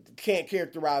certainly can't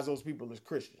characterize those people as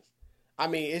Christians. I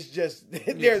mean, it's just,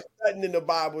 there's nothing in the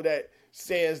Bible that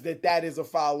says that is a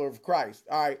follower of Christ.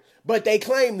 All right. But they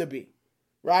claim to be,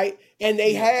 right? And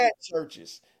they had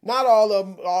churches. Not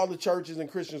all the churches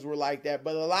and Christians were like that,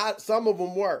 but some of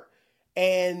them were.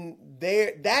 And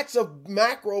that's a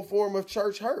macro form of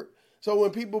church hurt. So when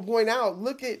people point out,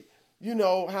 look at,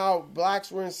 how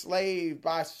blacks were enslaved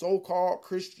by so-called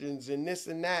Christians and this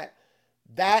and that,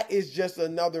 that is just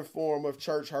another form of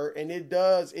church hurt. And it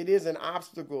is an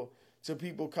obstacle to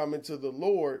people coming to the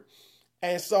Lord.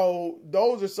 And so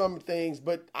those are some things,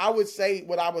 but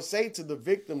what I would say to the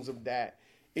victims of that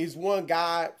is, one,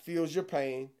 God feels your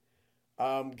pain.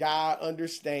 God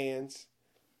understands.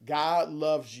 God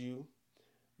loves you.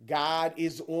 God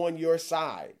is on your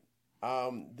side.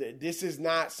 This is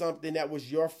not something that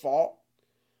was your fault.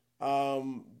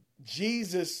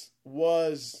 Jesus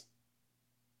was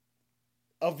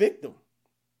a victim.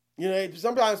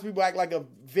 Sometimes people act like a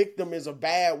victim is a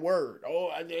bad word.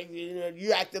 Oh,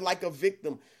 you acted like a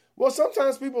victim. Well,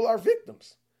 sometimes people are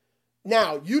victims.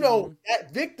 Now,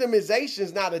 that victimization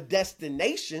is not a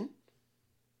destination,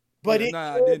 but it's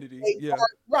not identity.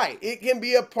 Right. It can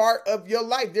be a part of your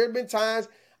life. There have been times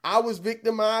I was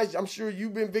victimized. I'm sure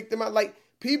you've been victimized. Like,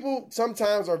 people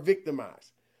sometimes are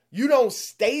victimized. You don't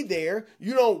stay there.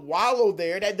 You don't wallow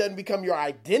there. That doesn't become your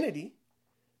identity.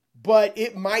 But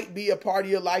it might be a part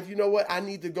of your life. You know what? I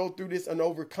need to go through this and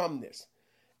overcome this.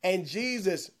 And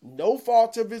Jesus, no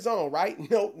fault of his own, right?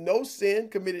 No sin,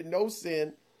 committed no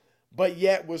sin, but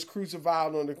yet was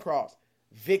crucified on the cross,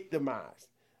 victimized.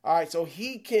 All right, so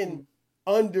he can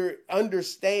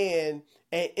understand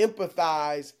and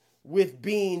empathize with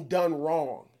being done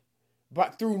wrong,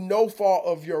 but through no fault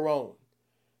of your own.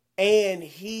 And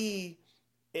he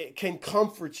can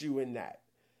comfort you in that.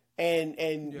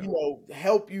 And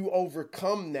help you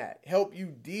overcome that, help you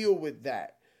deal with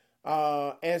that.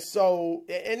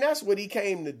 And that's what he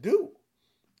came to do.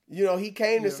 He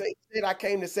came to say, I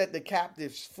came to set the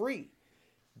captives free.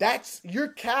 You're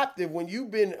captive. When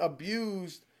you've been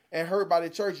abused and hurt by the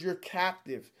church, you're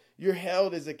captive. You're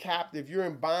held as a captive. You're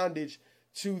in bondage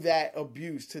to that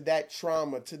abuse, to that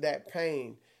trauma, to that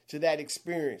pain, to that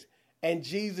experience. And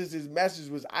Jesus' message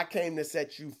was, I came to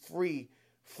set you free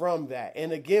from that.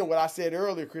 And again, what I said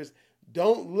earlier, Chris,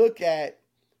 don't look at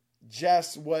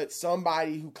just what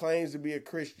somebody who claims to be a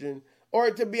Christian, or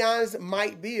to be honest,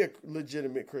 might be a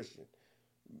legitimate Christian,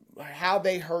 how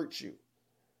they hurt you.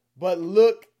 But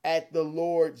look at the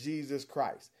Lord Jesus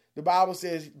Christ. The Bible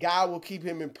says God will keep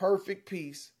him in perfect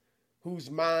peace, whose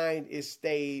mind is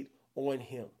stayed on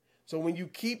him. So when you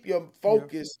keep your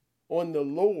focus on the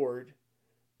Lord,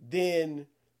 then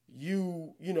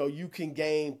you can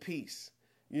gain peace.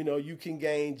 You can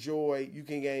gain joy, you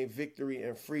can gain victory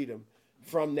and freedom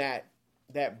from that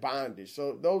bondage.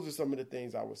 So those are some of the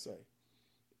things I would say.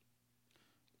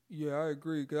 Yeah, I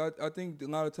agree. 'Cause I think a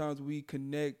lot of times we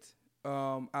connect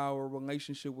our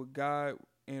relationship with God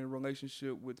and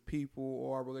relationship with people,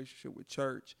 or our relationship with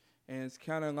church. And it's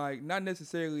kind of like, not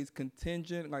necessarily it's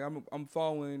contingent. Like I'm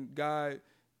following God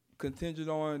contingent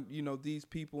on, these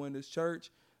people in this church.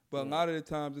 But a lot of the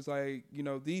times it's like,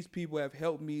 these people have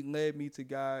helped me, led me to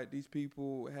God. These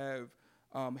people have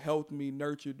helped me,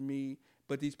 nurtured me,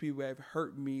 but these people have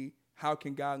hurt me. How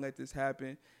can God let this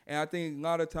happen? And I think a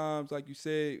lot of times, like you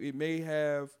said, it may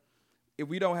have, if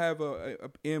we don't have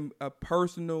a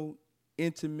personal,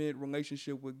 intimate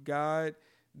relationship with God,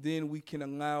 then we can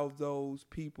allow those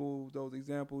people, those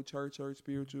examples, church hurt,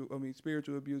 spiritual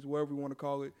abuse, whatever we want to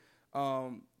call it,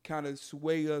 kind of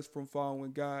sway us from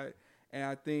following God. And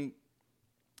I think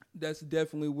that's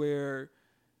definitely where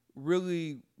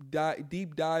really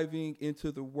deep diving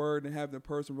into the word and having a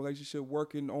personal relationship,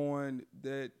 working on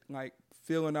that, like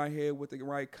filling our head with the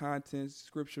right content,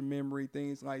 scripture memory,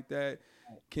 things like that,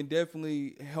 can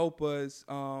definitely help us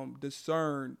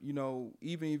discern,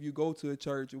 even if you go to a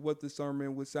church, what the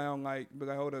sermon would sound like. But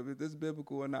like, hold up, is this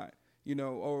biblical or not?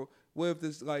 Or what if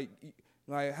this like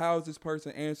how is this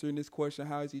person answering this question?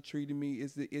 How is he treating me?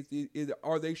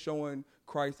 Are they showing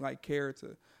Christ-like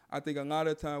character? I think a lot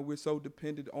of times we're so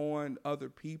dependent on other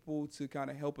people to kind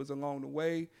of help us along the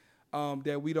way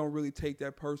that we don't really take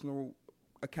that personal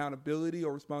accountability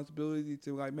or responsibility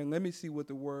to, like, man, let me see what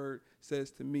the word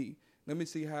says to me. Let me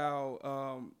see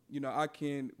how, I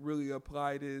can really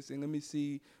apply this, and let me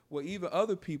see what even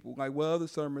other people, like what other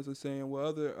sermons are saying,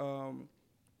 what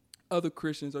other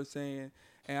Christians are saying.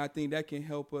 And I think that can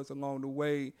help us along the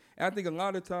way. And I think a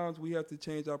lot of times we have to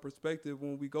change our perspective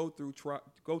when we go through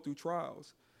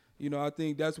trials. I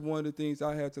think that's one of the things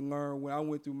I had to learn when I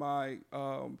went through my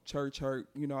church hurt.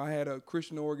 I had a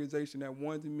Christian organization that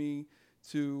wanted me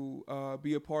to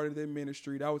be a part of their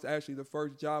ministry. That was actually the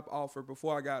first job offer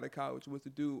before I got out of college, was to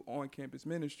do on-campus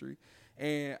ministry.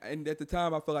 And at the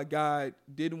time, I felt like God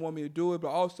didn't want me to do it, but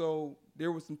also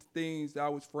there were some things that I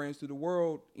was friends to the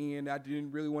world, and I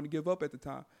didn't really want to give up at the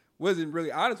time. Wasn't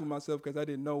really honest with myself because I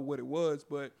didn't know what it was,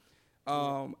 but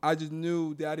I just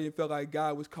knew that I didn't feel like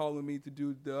God was calling me to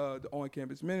do the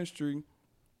on-campus ministry.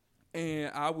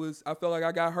 And I felt like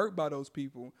I got hurt by those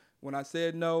people. When I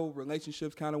said no,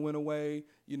 relationships kind of went away.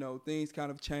 Things kind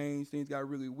of changed. Things got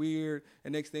really weird.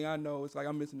 And next thing I know, it's like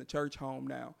I'm missing the church home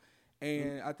now.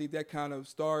 And I think that kind of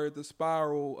started the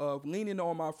spiral of leaning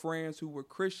on my friends who were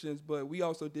Christians, but we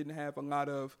also didn't have a lot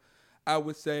of, I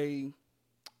would say,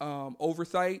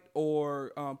 oversight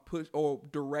or push or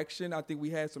direction. I think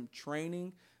we had some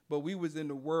training, but we was in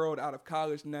the world out of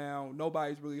college now.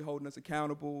 Nobody's really holding us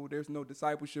accountable. There's no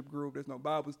discipleship group. There's no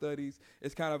Bible studies.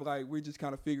 It's kind of like we're just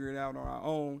kind of figuring it out on our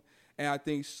own. And I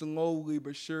think slowly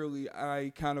but surely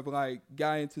I kind of like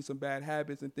got into some bad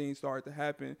habits, and things started to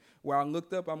happen where I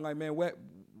looked up. I'm like, man,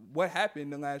 what happened in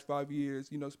the last 5 years,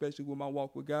 especially with my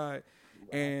walk with God. Wow.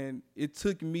 And it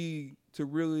took me to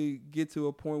really get to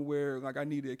a point where like I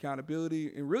needed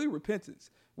accountability and really repentance,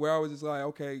 where I was just like,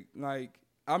 okay, like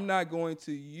I'm not going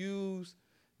to use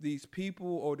these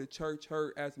people or the church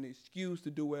hurt as an excuse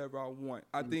to do whatever I want.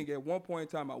 I think at one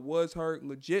point in time I was hurt,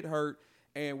 legit hurt,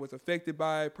 and was affected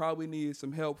by it, probably needed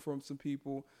some help from some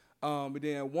people. But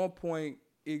then at one point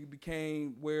it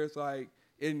became where it's like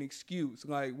an excuse.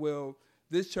 Like, well,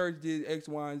 this church did X,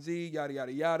 Y, and Z, yada,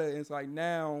 yada, yada. And it's like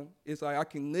now it's like I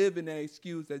can live in that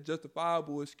excuse, that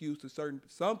justifiable excuse to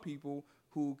some people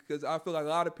who, because I feel like a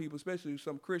lot of people, especially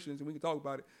some Christians, and we can talk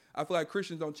about it, I feel like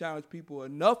Christians don't challenge people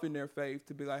enough in their faith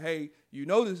to be like, hey,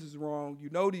 this is wrong.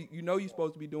 You're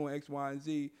supposed to be doing X, Y, and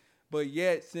Z. But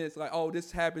yet, since like, oh,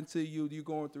 this happened to you, you're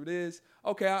going through this.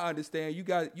 Okay, I understand. You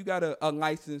got a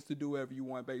license to do whatever you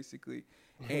want, basically.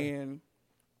 Mm-hmm. And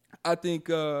I think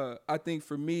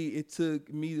for me, it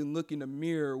took me to look in the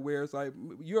mirror where it's like,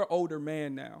 you're an older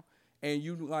man now. And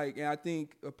and I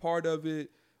think a part of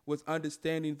it was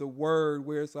understanding the word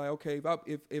where it's like, okay,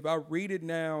 if I read it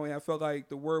now and I felt like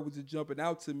the word was just jumping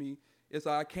out to me, it's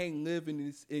like I can't live in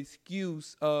this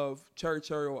excuse of church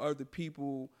hurt or other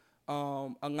people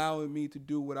allowing me to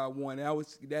do what I want.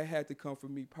 That had to come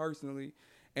from me personally.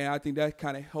 And I think that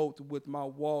kind of helped with my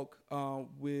walk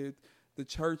with the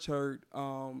church hurt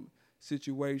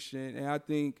situation. And I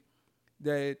think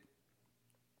that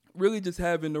really just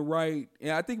having the right,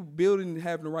 and I think building and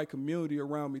having the right community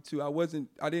around me too. Wasn't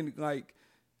in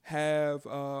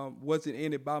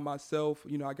it by myself.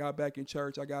 I got back in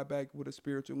church. I got back with a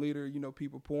spiritual leader,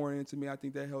 people pouring into me. I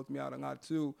think that helped me out a lot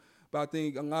too. But I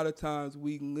think a lot of times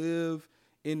we live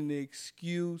in the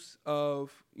excuse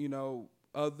of,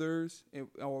 others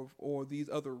or these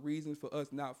other reasons for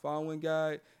us not following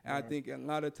God. And I think a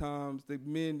lot of times the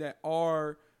men that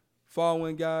are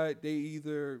following God, they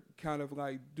either kind of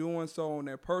like doing so on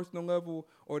their personal level,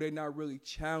 or they're not really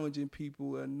challenging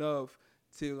people enough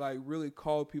to like really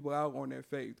call people out on their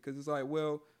faith. Because it's like,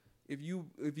 well, if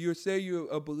you say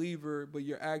you're a believer, but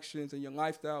your actions and your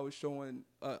lifestyle is showing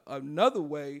another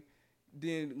way,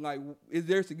 then like, is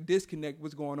there a disconnect?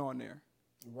 What's going on there?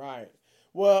 Right.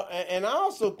 Well, and I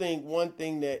also think one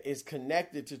thing that is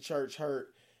connected to church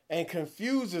hurt and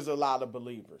confuses a lot of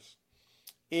believers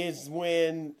is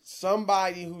when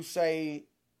somebody who say,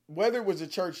 whether it was a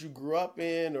church you grew up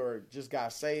in or just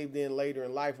got saved in later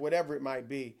in life, whatever it might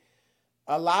be,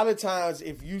 a lot of times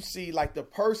if you see like the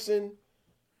person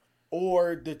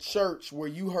or the church where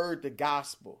you heard the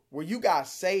gospel, where you got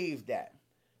saved at,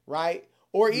 right?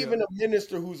 Or even a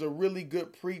minister who's a really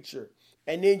good preacher,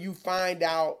 and then you find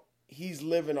out he's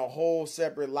living a whole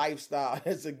separate lifestyle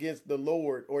that's against the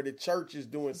Lord, or the church is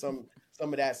doing some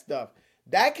of that stuff.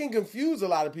 That can confuse a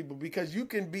lot of people, because you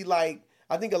can be like,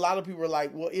 I think a lot of people are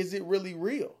like, well, is it really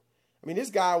real? I mean, this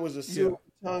guy was a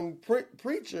silver-tongued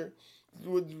preacher,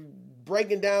 was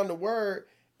breaking down the word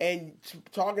and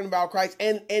talking about Christ.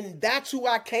 And that's who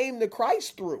I came to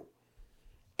Christ through.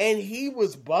 And he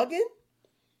was bugging.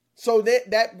 So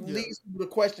that leads to the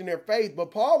question of their faith. But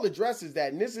Paul addresses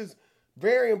that. And this is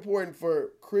very important for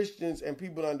Christians and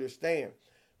people to understand.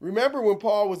 Remember when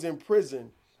Paul was in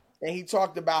prison and he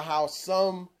talked about how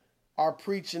some are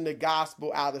preaching the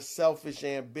gospel out of selfish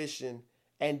ambition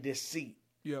and deceit.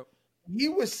 Yep. He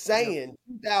was saying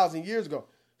 2,000 years ago,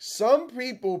 some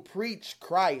people preach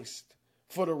Christ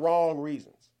for the wrong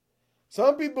reasons.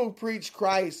 Some people preach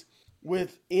Christ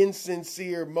with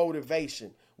insincere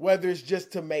motivation, whether it's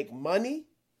just to make money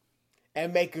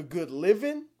and make a good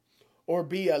living, or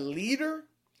be a leader,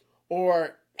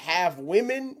 or have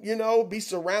women, be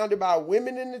surrounded by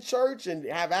women in the church and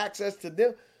have access to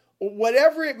them,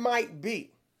 whatever it might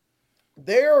be.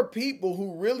 There are people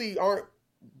who really aren't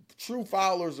true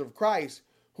followers of Christ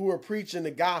who are preaching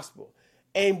the gospel.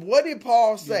 And what did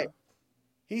Paul say?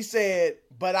 He said,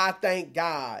 but I thank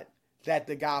God that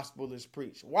the gospel is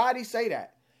preached. Why did he say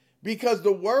that? Because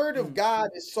the word of God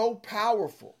is so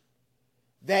powerful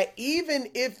that even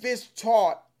if it's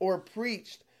taught or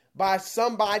preached by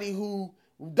somebody who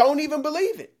don't even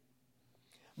believe it,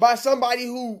 by somebody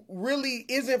who really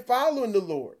isn't following the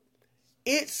Lord,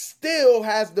 it still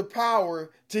has the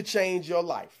power to change your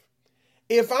life.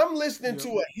 If I'm listening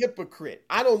to a hypocrite,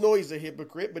 I don't know he's a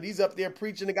hypocrite, but he's up there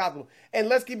preaching the gospel. And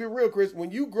let's keep it real, Chris.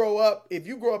 When you grow up, if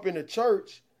you grow up in a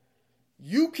church,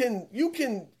 you can,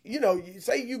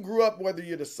 say you grew up, whether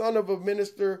you're the son of a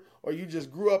minister or you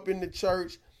just grew up in the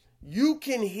church, you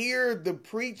can hear the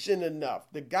preaching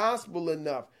enough, the gospel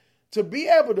enough to be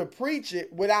able to preach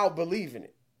it without believing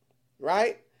it,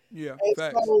 right? Yeah,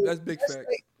 facts. That's big facts.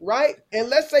 Right? And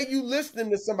let's say you listening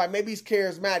to somebody, maybe he's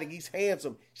charismatic, he's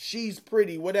handsome, she's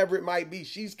pretty, whatever it might be,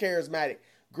 she's charismatic,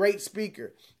 great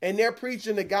speaker, and they're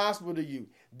preaching the gospel to you.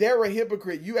 They're a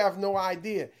hypocrite. You have no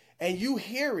idea. And you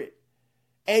hear it,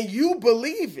 and you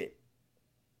believe it.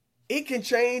 It can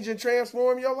change and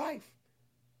transform your life.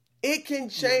 It can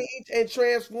change and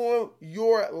transform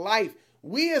your life.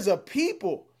 We as a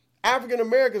people, African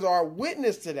Americans, are a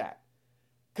witness to that.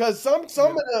 Because some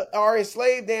of our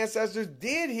enslaved ancestors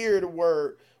did hear the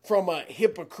word from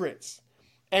hypocrites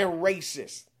and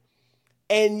racists.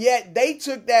 And yet they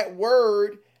took that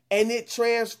word and it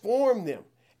transformed them.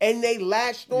 And they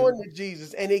latched on to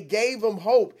Jesus, and it gave them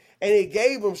hope, and it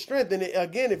gave them strength. And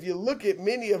again, if you look at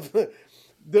many of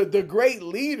the great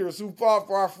leaders who fought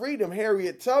for our freedom,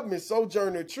 Harriet Tubman,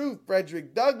 Sojourner Truth,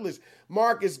 Frederick Douglass,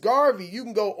 Marcus Garvey, you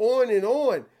can go on and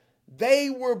on. They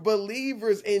were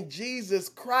believers in Jesus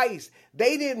Christ.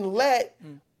 They didn't let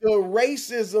the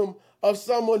racism of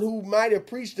someone who might have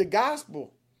preached the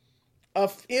gospel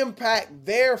impact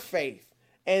their faith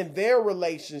and their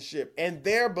relationship and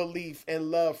their belief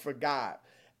and love for God.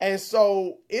 And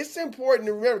so it's important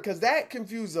to remember, because that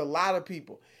confuses a lot of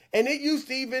people. And it used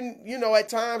to even, at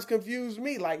times confuse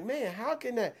me. Like, man, how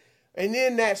can that? And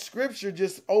then that scripture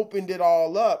just opened it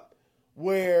all up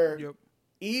where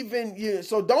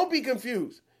so don't be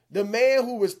confused. The man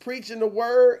who was preaching the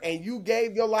word and you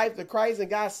gave your life to Christ and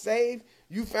got saved,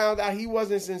 you found out he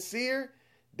wasn't sincere.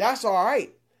 That's all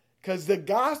right. Because the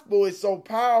gospel is so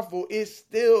powerful, it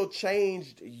still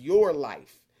changed your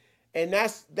life. And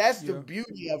that's the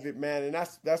beauty of it, man. And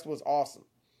that's what's awesome.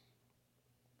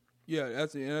 Yeah,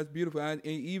 that's beautiful. And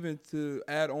even to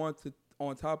add on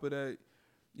top of that,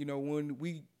 when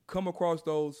we come across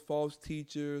those false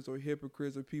teachers or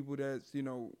hypocrites or people that's,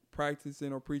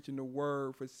 practicing or preaching the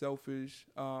word for selfish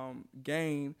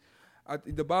gain,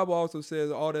 the Bible also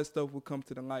says all that stuff will come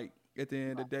to the light at the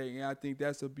end of the day. And I think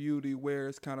that's a beauty where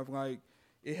it's kind of like,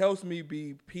 it helps me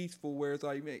be peaceful, where it's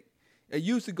like, man, I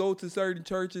used to go to certain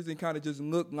churches and kind of just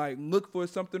look for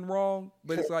something wrong,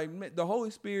 but it's like, man, the Holy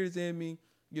Spirit is in me.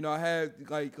 I have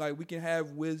like we can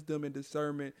have wisdom and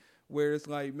discernment where it's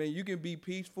like, man, you can be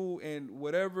peaceful, and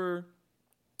whatever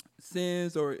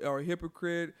sins or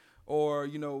hypocrite or,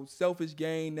 selfish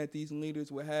gain that these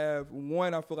leaders will have.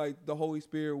 One, I feel like the Holy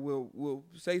Spirit will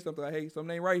say something like, hey,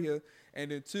 something ain't right here.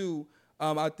 And then two,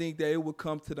 I think that it will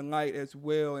come to the light as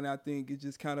well. And I think it's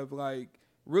just kind of like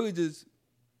really just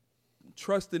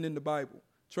trusting in the Bible,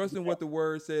 trusting what the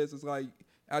word says. Is like,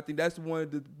 I think that's one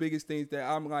of the biggest things that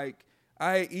I'm like,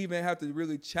 I even have to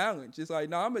really challenge. It's like,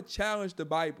 no, I'm going to challenge the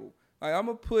Bible. Like, I'm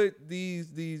going to put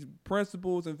these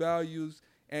principles and values,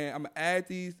 and I'm going to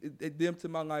add them to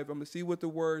my life. I'm going to see what the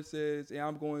word says, and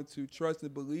I'm going to trust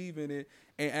and believe in it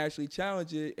and actually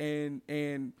challenge it. And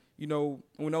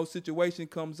when those situations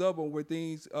comes up or where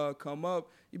things come up,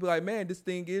 you be like, man, this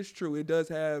thing is true. It does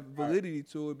have validity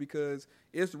to it because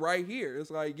it's right here.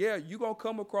 It's like, yeah, you're going to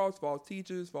come across false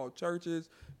teachers, false churches,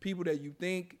 people that you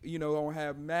think, don't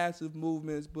have massive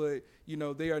movements, but,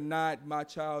 they are not my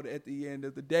child at the end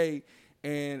of the day.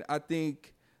 And I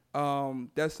think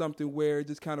that's something where it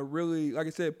just kind of really, like I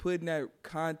said, putting that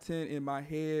content in my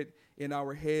head, in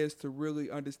our heads, to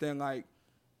really understand, like,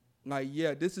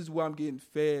 yeah, this is where I'm getting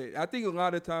fed. I think a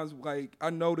lot of times, like, I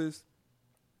notice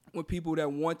when people that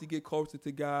want to get closer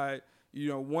to God,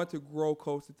 want to grow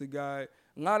closer to God,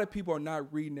 a lot of people are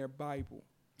not reading their Bible.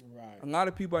 Right. A lot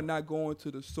of people are not going to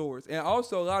the source. And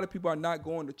also a lot of people are not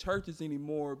going to churches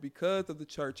anymore because of the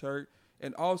church hurt,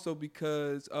 and also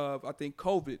because of, I think,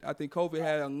 COVID. I think COVID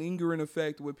had a lingering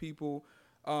effect with people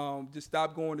just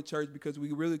stopped going to church because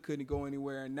we really couldn't go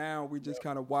anywhere. And now we're just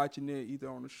kind of watching it either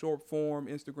on a short form,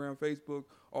 Instagram, Facebook,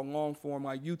 or long form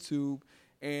like YouTube.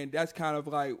 And that's kind of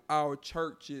like our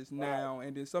churches now.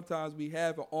 And then sometimes we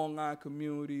have an online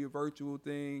community, a virtual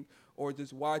thing, or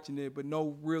just watching it, but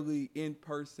no really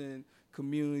in-person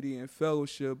community and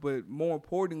fellowship. But more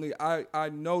importantly, I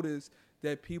noticed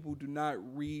that people do not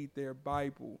read their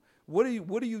Bible. What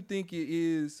do you think it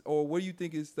is, or what do you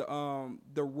think is the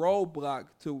roadblock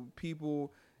to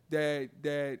people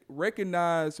that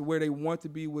recognize where they want to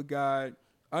be with God,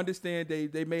 understand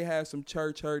they may have some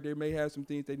church hurt, they may have some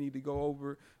things they need to go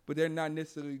over, but they're not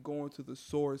necessarily going to the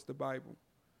source, the Bible?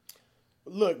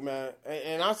 Look, man,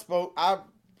 and I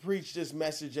preached this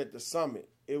message at the summit.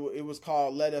 It was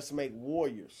called "Let Us Make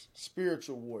Warriors,"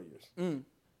 spiritual warriors,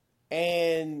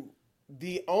 and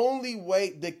the only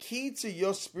way, the key to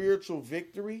your spiritual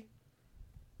victory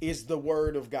is the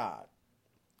word of God.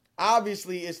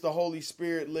 Obviously, it's the Holy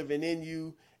Spirit living in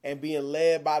you and being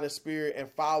led by the Spirit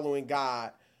and following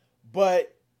God.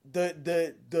 But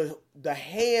the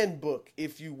handbook,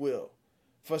 if you will,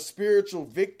 for spiritual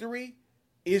victory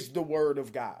is the word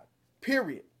of God,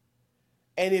 period.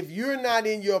 And if you're not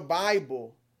in your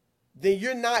Bible, then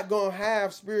you're not going to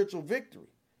have spiritual victory.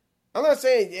 I'm not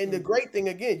saying, and the great thing,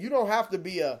 again, you don't have to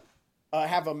be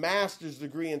have a master's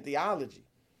degree in theology.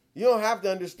 You don't have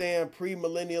to understand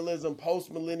premillennialism,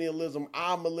 postmillennialism,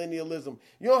 amillennialism.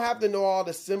 You don't have to know all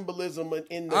the symbolism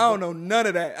in the. I don't know none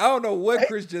of that. I don't know what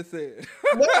Chris just said.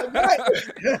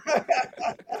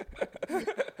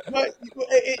 But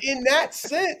in that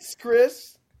sense,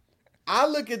 Chris, I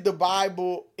look at the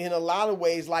Bible in a lot of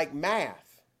ways like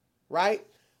math, right?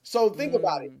 So think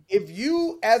about it. If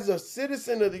you, as a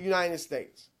citizen of the United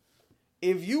States,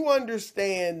 if you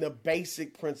understand the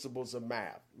basic principles of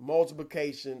math,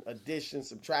 multiplication, addition,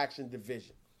 subtraction,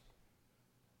 division,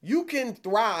 you can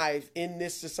thrive in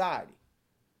this society,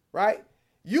 right?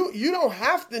 You don't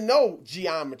have to know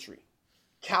geometry.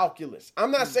 calculus.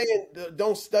 I'm not saying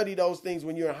don't study those things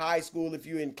when you're in high school, if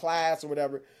you're in class or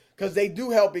whatever, because they do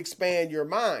help expand your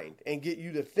mind and get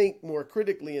you to think more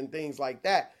critically and things like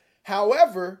that.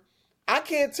 However, I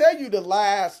can't tell you the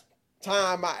last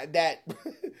time that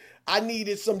I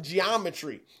needed some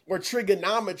geometry or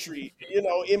trigonometry,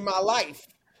 in my life,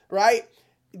 right?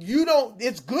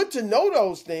 It's good to know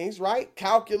those things, right?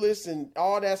 Calculus and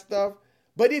all that stuff.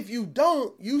 But if you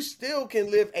don't, you still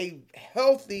can live a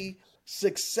healthy,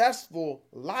 successful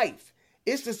life.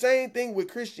 It's the same thing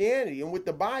with Christianity and with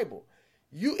the Bible.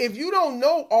 If you don't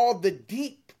know all the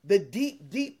deep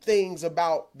things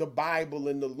about the Bible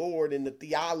and the Lord and the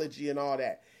theology and all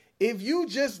that, if you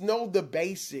just know the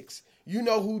basics, you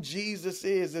know who Jesus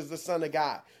is as the Son of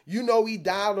God. You know he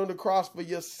died on the cross for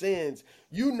your sins.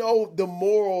 You know the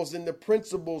morals and the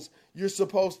principles you're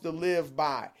supposed to live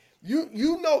by.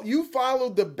 You follow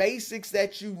the basics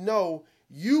that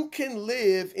you can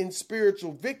live in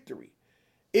spiritual victory.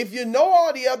 If you know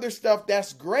all the other stuff,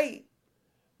 that's great.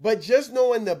 But just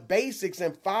knowing the basics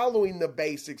and following the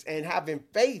basics and having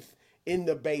faith in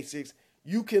the basics,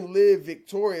 you can live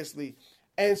victoriously.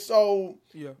 And so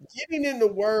getting in the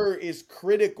word is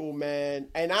critical, man.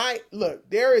 And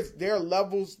there are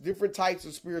levels, different types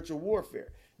of spiritual warfare.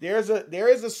 There is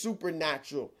a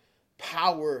supernatural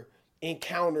power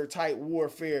encounter type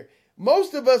warfare.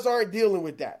 Most of us aren't dealing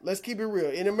with that. Let's keep it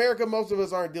real. In America, most of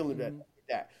us aren't dealing with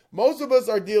that. Most of us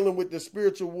are dealing with the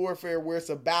spiritual warfare where it's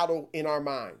a battle in our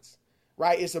minds,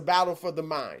 right? It's a battle for the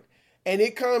mind. And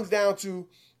it comes down to,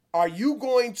 are you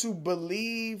going to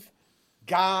believe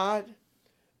God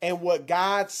and what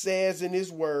God says in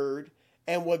his word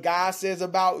and what God says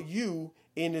about you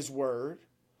in his word?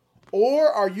 Or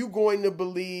are you going to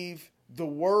believe the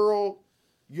world,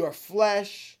 your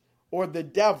flesh, or the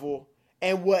devil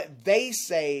and what they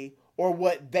say or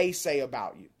what they say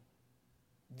about you?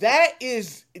 That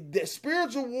is the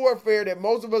spiritual warfare that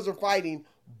most of us are fighting,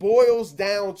 boils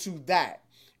down to that.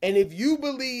 And if you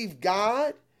believe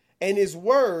God and his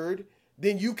word,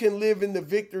 then you can live in the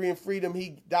victory and freedom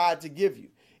he died to give you.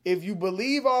 If you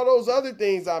believe all those other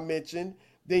things I mentioned,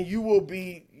 then you will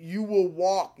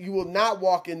not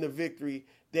walk in the victory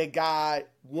that God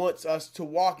wants us to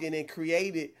walk in and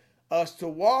created us to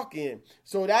walk in.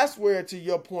 So that's where, to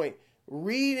your point,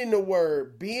 reading the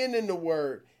word, being in the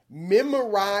word,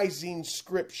 memorizing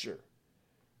scripture.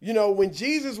 When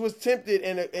Jesus was tempted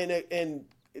and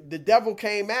the devil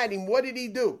came at him, what did he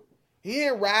do? He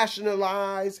didn't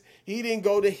rationalize. He didn't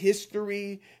go to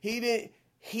history.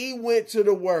 He went to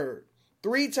the word.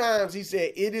 3 times he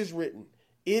said, it is written,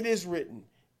 it is written,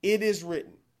 it is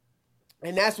written.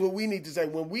 And that's what we need to say.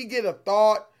 When we get a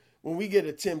thought, when we get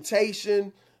a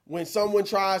temptation, when someone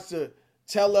tries to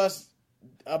tell us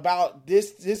about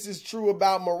this is true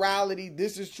about morality,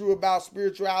 this is true about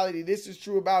spirituality, this is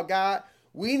true about God,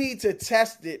 we need to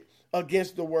test it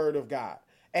against the word of God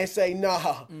and say,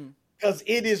 nah, because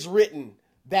it is written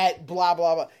that blah,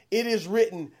 blah, blah. It is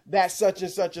written that such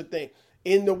and such a thing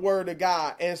in the word of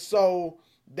God. And so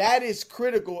that is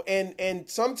critical. And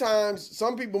sometimes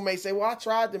some people may say, well, I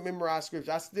tried to memorize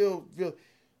scripture. I still feel,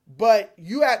 but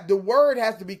the word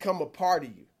has to become a part of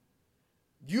you.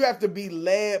 You have to be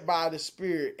led by the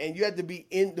Spirit, and you have to be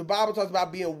the Bible talks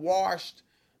about being washed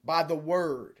by the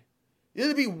word. You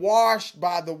have to be washed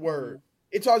by the word.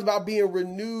 It talks about being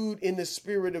renewed in the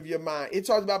spirit of your mind. It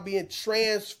talks about being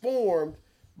transformed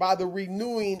by the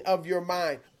renewing of your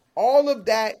mind. All of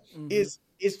that is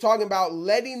talking about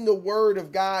letting the word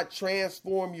of God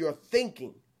transform your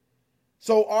thinking.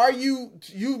 So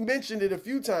you mentioned it a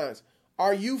few times.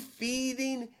 Are you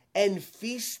feeding and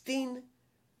feasting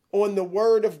on the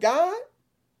word of God?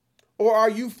 Or are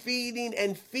you feeding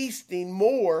and feasting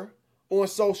more on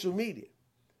social media,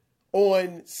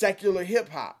 on secular hip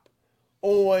hop,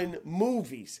 on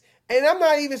movies? And I'm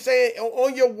not even saying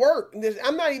on your work.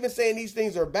 I'm not even saying these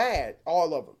things are bad,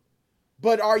 all of them.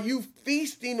 But are you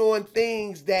feasting on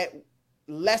things that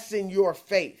lessen your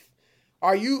faith?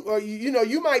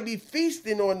 You might be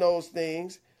feasting on those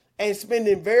things and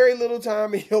spending very little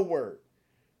time in your word.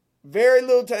 Very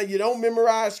little time. You don't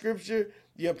memorize scripture.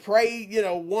 You pray,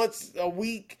 once a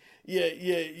week.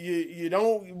 You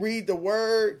don't read the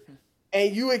word,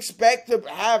 and you expect to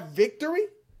have victory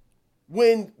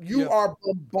when you are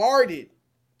bombarded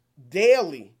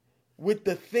daily with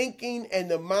the thinking and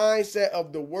the mindset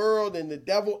of the world and the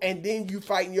devil, and then you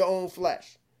fighting your own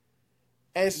flesh.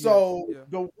 And so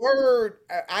the word,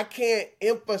 I can't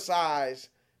emphasize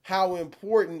how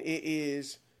important it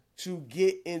is to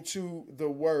get into the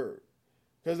word.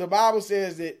 Because the Bible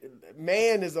says that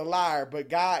man is a liar, but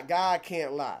God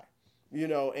can't lie,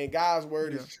 and God's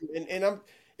word is true. And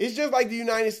It's just like the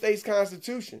United States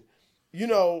Constitution. You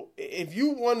know, if you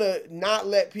want to not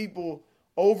let people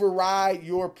override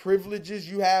your privileges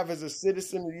you have as a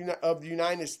citizen of the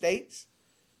United States,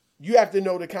 you have to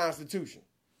know the Constitution.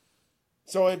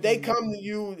 So if they come to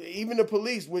you, even the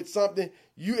police, with something,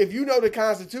 if you know the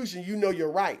Constitution, you know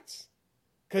your rights.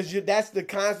 Because that's the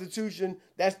Constitution,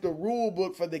 that's the rule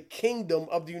book for the kingdom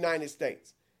of the United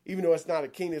States. Even though it's not a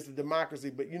kingdom, it's a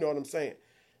democracy, but you know what I'm saying.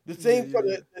 The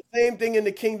same thing in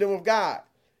the kingdom of God.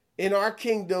 In our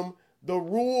kingdom, the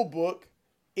rule book,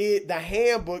 the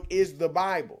handbook is the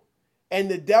Bible. And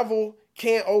the devil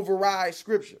can't override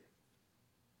scripture.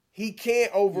 He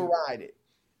can't override it.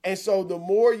 And so the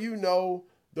more you know,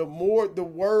 the more the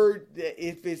word,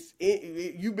 if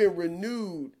you've been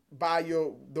renewed by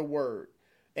the word,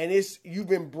 and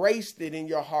you've embraced it in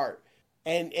your heart,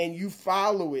 and you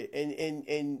follow it,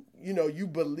 and you know you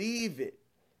believe it,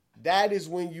 that is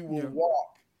when you will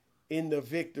walk in the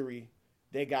victory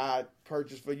that God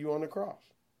purchased for you on the cross.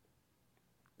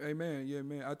 Amen. Yeah,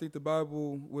 man. I think the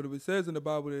Bible, what it says in the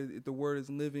Bible, that the word is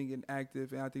living and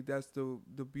active, and I think that's the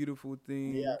beautiful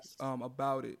thing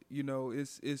about it. You know,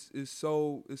 it's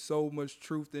so much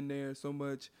truth in there, so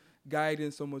much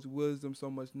guidance, so much wisdom, so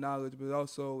much knowledge, but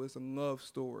also it's a love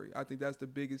story. I think that's the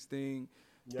biggest thing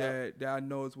that I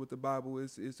know is with the Bible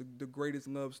is the greatest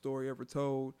love story ever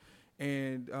told.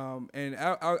 And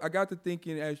I got to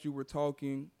thinking as you were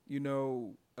talking, you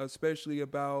know, especially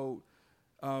about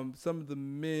some of the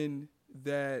men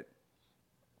that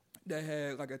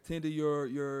had like attended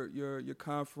your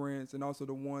conference, and also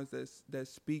the ones that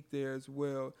speak there as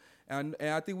well. And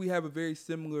I think we have a very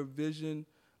similar vision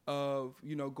of,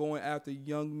 you know, going after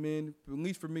young men, at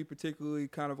least for me particularly,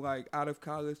 kind of like out of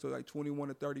college, so like 21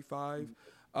 to 35.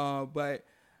 But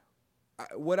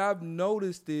what I've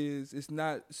noticed is it's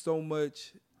not so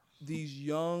much these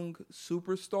young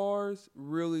superstars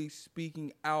really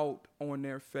speaking out on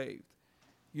their faith.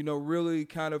 You know, really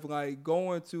kind of like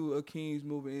going to a King's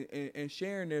movement and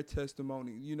sharing their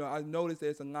testimony. You know, I noticed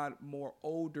there's a lot more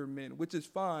older men, which is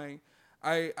fine.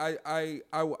 I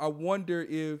wonder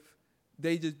if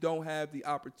they just don't have the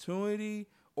opportunity,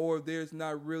 or if there's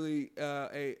not really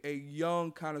a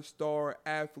young kind of star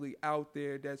athlete out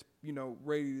there that's, you know,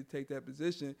 ready to take that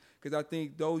position. Because I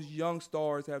think those young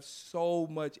stars have so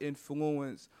much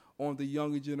influence on the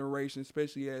younger generation,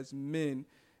 especially as men.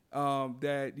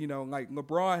 That, you know, like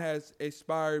LeBron has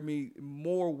inspired me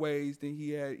more ways than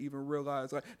he had even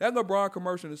realized. Like that LeBron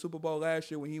commercial in the Super Bowl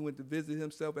last year when he went to visit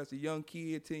himself as a young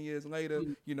kid 10 years later,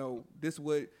 you know, this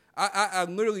would, I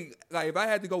literally, like if I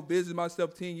had to go visit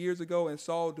myself 10 years ago and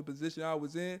saw the position I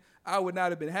was in, I would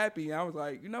not have been happy. I was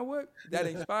like, you know what? That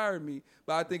inspired me.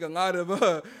 But I think a lot of,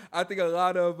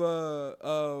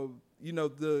 you know,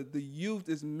 the youth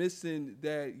is missing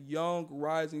that young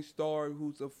rising star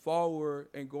who's a follower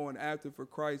and going after for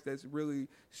Christ, that's really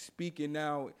speaking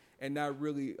out and not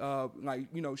really like,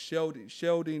 you know,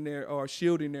 shielding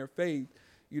their faith.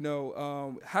 You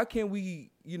know, how can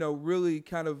we, you know, really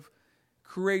kind of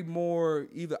create more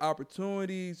either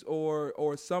opportunities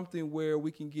or something where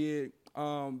we can get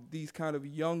these kind of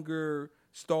younger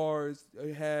stars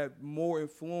have more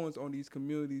influence on these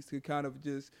communities to kind of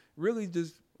just really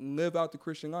just live out the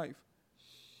Christian life?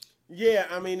 Yeah,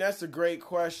 I mean, that's a great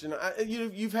question.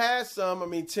 You've had some. I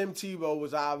mean, Tim Tebow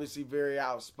was obviously very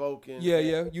outspoken.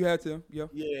 Yeah, you had to. Yeah,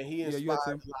 he inspired a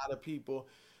lot of people.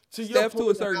 Steph, to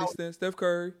a certain extent, Steph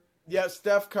Curry. Yeah,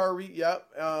 Steph Curry, yep.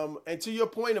 And to your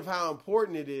point of how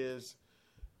important it is,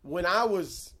 when I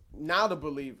was not a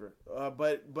believer,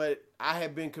 but I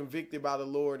had been convicted by the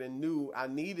Lord and knew I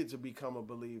needed to become a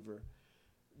believer,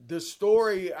 the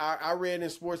story I read in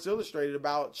Sports Illustrated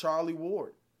about Charlie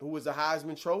Ward, who was a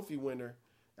Heisman Trophy winner.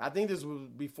 I think this was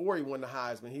before he won the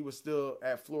Heisman. He was still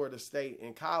at Florida State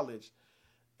in college.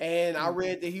 And I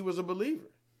read that he was a believer.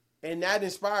 And that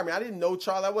inspired me. I didn't know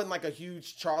Charlie. I wasn't like a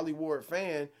huge Charlie Ward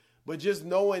fan. But just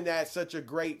knowing that such a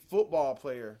great football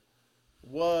player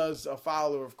was a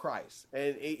follower of Christ.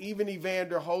 And even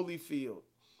Evander Holyfield,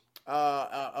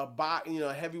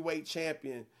 a heavyweight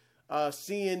champion,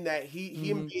 seeing that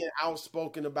him being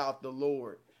outspoken about the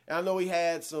Lord. And I know he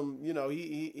had some, you know,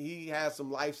 he had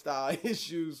some lifestyle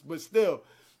issues, but still,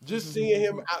 just seeing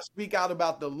him speak out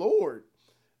about the Lord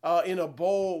in a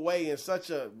bold way, in such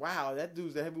a, wow, that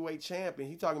dude's a heavyweight champion.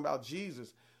 He talking about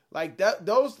Jesus. Like that,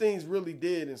 those things really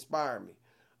did inspire me.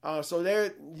 So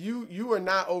there, you are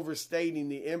not overstating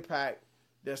the impact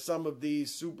that some of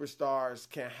these superstars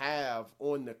can have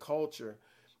on the culture.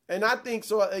 And I think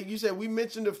so. You said we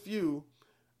mentioned a few.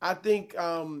 I think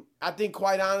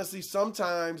quite honestly,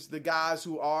 sometimes the guys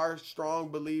who are strong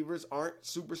believers aren't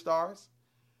superstars.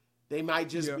 They might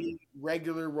just Yeah. be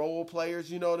regular role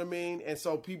players, you know what I mean? And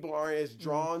so people aren't as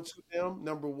drawn to them,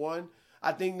 number one.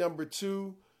 I think number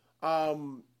two,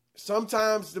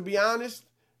 sometimes, to be honest,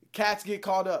 cats get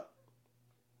caught up.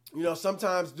 You know,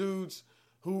 sometimes dudes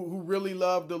who really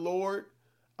love the Lord,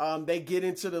 they get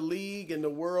into the league and the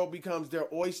world becomes their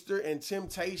oyster and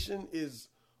temptation is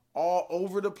all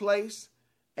over the place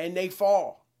and they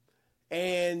fall.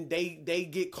 And they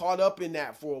get caught up in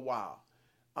that for a while.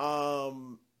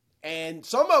 And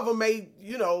some of them may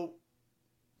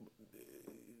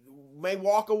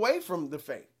walk away from the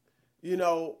faith,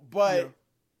 but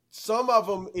some of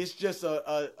them, it's just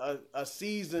a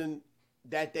season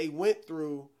that they went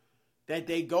through, that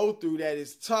they go through, that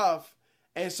is tough.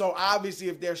 And so obviously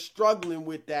if they're struggling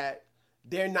with that,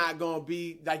 they're not going to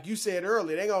be, like you said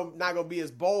earlier, they're not going to be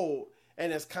as bold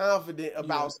and as confident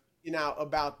about speaking out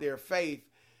about their faith.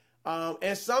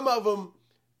 And some of them,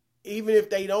 even if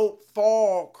they don't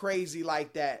fall crazy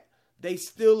like that, they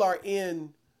still are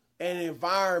in an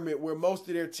environment where most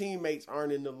of their teammates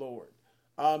aren't in the Lord.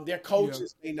 Their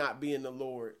coaches may not be in the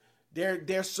Lord.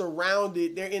 They're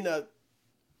surrounded. They're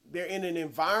in an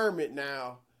environment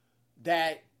now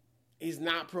that is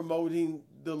not promoting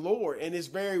the Lord, and it's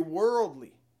very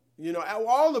worldly.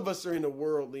 All of us are in a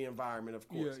worldly environment, of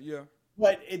course. Yeah.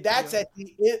 But that's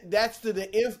that's to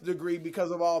the nth degree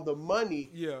because of all the money,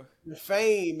 the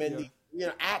fame, and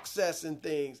the access and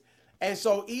things. And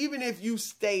so even if you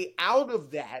stay out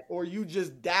of that, or you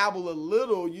just dabble a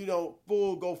little, you don't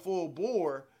go full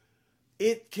bore,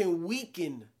 it can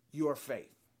weaken your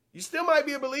faith. You still might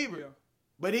be a believer,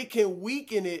 but it can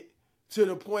weaken it to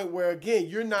the point where, again,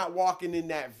 you're not walking in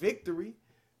that victory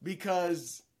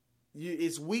because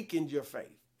it's weakened your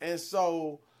faith. And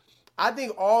so I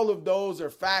think all of those are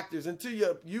factors. And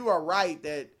you are right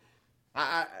that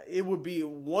it would be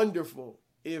wonderful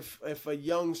if a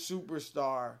young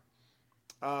superstar,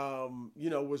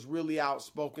 was really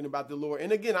outspoken about the Lord.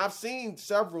 And again, I've seen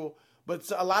several, but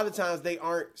a lot of times they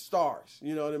aren't stars,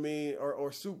 you know what I mean, or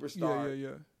superstars.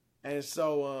 Yeah. And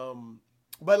so,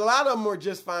 but a lot of them are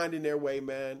just finding their way,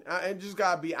 man. And just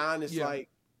gotta be honest,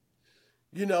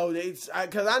 it's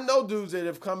because I know dudes that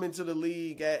have come into the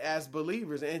league as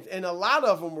believers, and a lot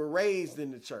of them were raised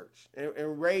in the church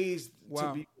and raised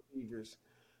to be believers.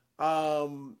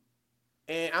 And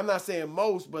I'm not saying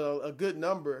most, but a good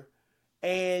number.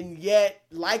 And yet,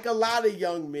 like a lot of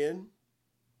young men,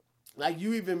 like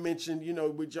you even mentioned,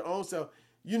 with your own self,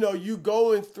 you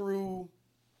going through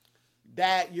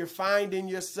that, you're finding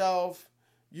yourself,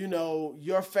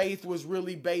 your faith was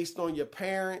really based on your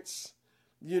parents.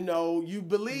 You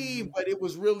believe, but it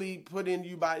was really put in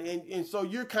you by, and so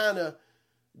you're kind of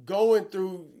going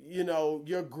through,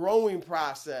 your growing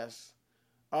process,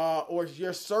 or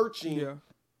you're searching,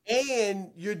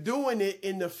 and you're doing it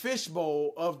in the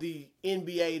fishbowl of the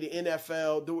NBA, the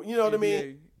NFL, what I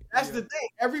mean? That's the thing.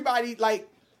 Everybody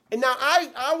and now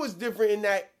I was different in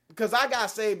that because I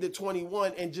got saved at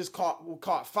 21 and just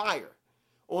caught fire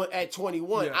at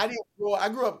 21. I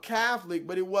grew up Catholic,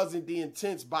 but it wasn't the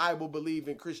intense Bible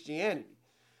believing Christianity.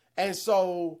 And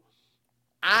so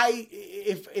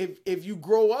if you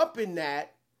grow up in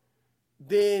that,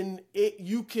 then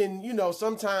you can,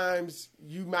 sometimes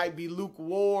you might be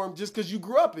lukewarm just because you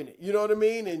grew up in it, you know what I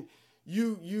mean? And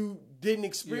you didn't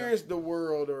experience the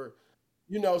world, or,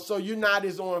 so you're not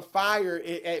as on fire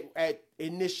at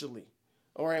initially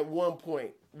or at one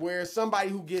point, where somebody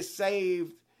who gets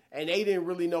saved and they didn't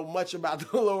really know much about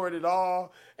the Lord at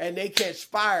all, and they catch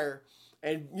fire,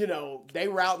 and, they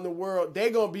were out in the world, they're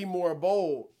going to be more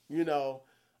bold,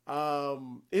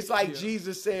 It's like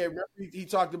Jesus said, remember he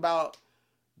talked about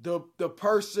the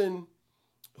person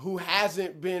who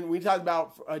hasn't been, we talked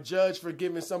about a judge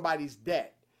forgiving somebody's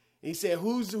debt. He said,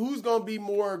 who's going to be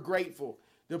more grateful?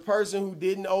 The person who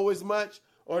didn't owe as much,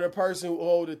 or the person who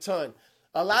owed a ton?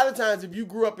 A lot of times, if you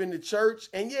grew up in the church,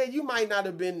 and you might not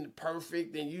have been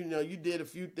perfect, and you did a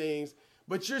few things,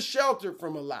 but you're sheltered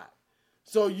from a lot.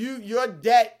 So your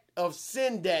debt of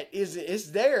sin debt it's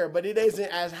there, but it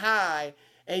isn't as high,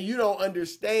 and you don't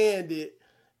understand it,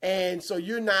 and so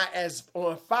you're not as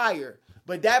on fire.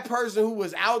 But that person who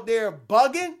was out there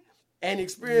bugging and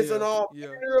experiencing all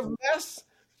manner of mess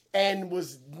and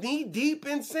was knee deep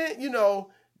in sin,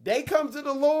 they come to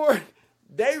the Lord.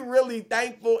 They really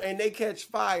thankful and they catch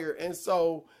fire. And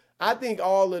so I think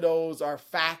all of those are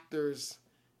factors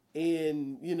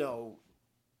in,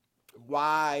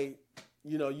 why,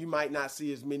 you might not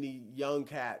see as many young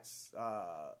cats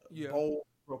bold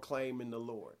proclaiming the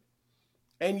Lord.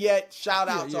 And yet, shout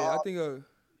out to all. I think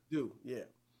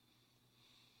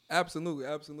Absolutely.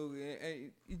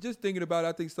 And just thinking about it,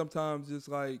 I think sometimes it's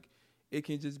like it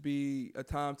can just be a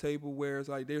timetable where it's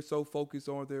like they're so focused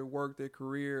on their work, their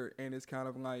career, and it's kind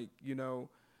of like,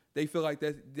 they feel like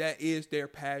that is their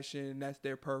passion, that's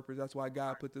their purpose. That's why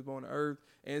God put them on the earth.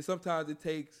 And sometimes it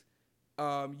takes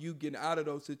you getting out of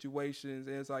those situations,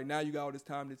 and it's like now you got all this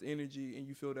time, this energy, and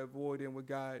you feel that void in with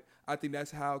God. I think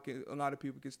that's how a lot of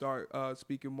people can start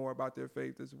speaking more about their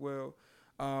faith as well.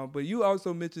 But you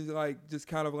also mentioned like just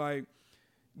kind of like,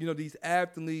 these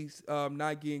athletes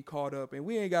not getting caught up. And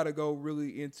we ain't got to go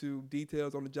really into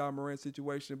details on the John Morant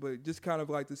situation, but just kind of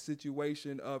like the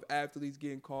situation of athletes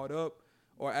getting caught up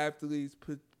or athletes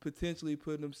potentially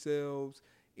putting themselves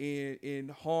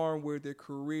in harm where their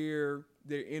career,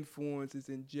 their influence is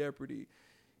in jeopardy.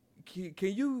 Can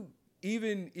you,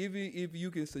 even if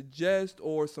you can suggest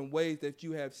or some ways that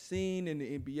you have seen in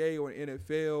the NBA or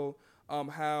NFL,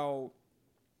 how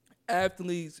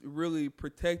athletes really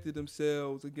protected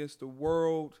themselves against the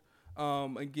world,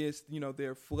 against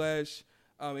their flesh,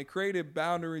 and created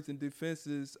boundaries and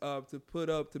defenses to put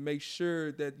up to make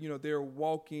sure that they're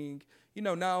walking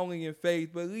not only in faith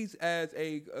but at least as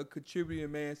a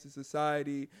contributing man to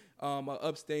society, an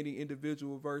upstanding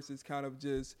individual versus kind of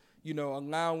just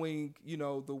allowing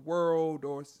the world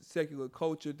or secular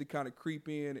culture to kind of creep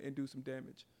in and do some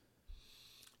damage.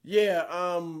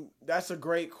 Yeah, that's a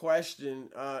great question.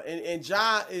 And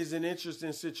Ja is an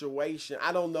interesting situation.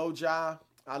 I don't know Ja.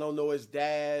 I don't know his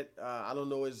dad. I don't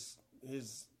know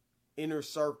his inner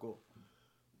circle.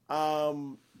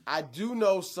 I do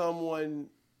know someone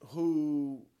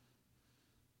who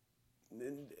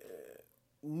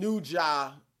knew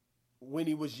Ja when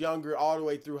he was younger, all the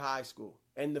way through high school,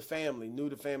 and knew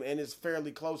the family, and is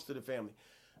fairly close to the family.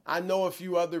 I know a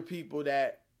few other people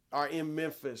that are in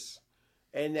Memphis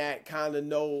and that kind of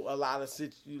know a lot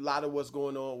of what's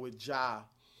going on with Ja.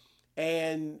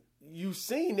 And you've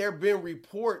seen there have been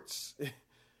reports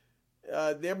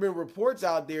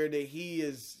out there that he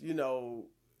is,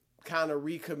 kind of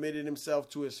recommitted himself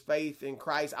to his faith in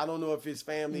Christ. I don't know if his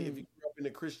family, if he grew up in a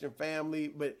Christian family,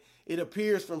 but it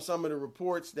appears from some of the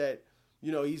reports that,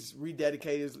 he's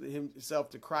rededicated himself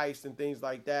to Christ and things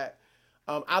like that.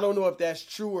 I don't know if that's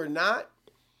true or not.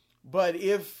 But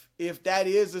if that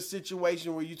is a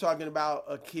situation where you're talking about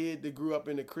a kid that grew up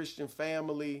in a Christian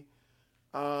family,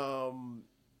 then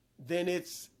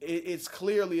it's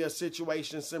clearly a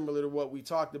situation similar to what we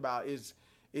talked about.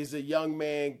 Is a young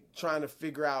man trying to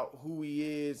figure out who he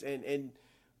is, and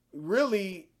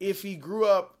really, if he grew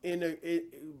up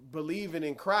believing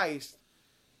in Christ,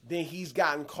 then he's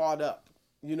gotten caught up.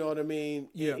 You know what I mean?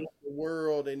 Yeah. In the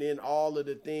world and in all of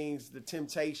the things, the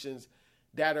temptations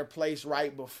that are placed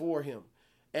right before him.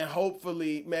 And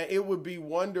hopefully, man, it would be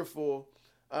wonderful.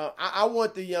 I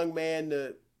want the young man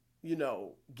to,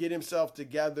 get himself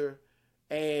together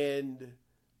and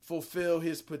fulfill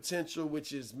his potential,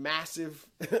 which is massive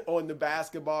on the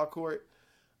basketball court.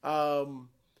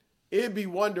 It'd be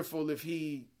wonderful if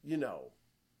he,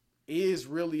 is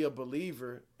really a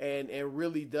believer and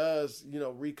really does,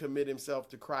 recommit himself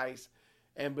to Christ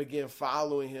and begin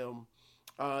following him.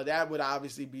 That would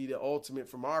obviously be the ultimate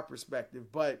from our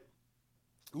perspective. But,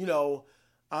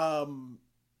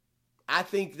 I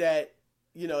think that,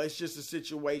 it's just a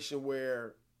situation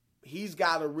where he's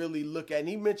got to really look at, and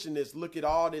he mentioned this, look at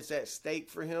all that's at stake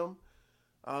for him.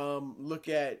 Look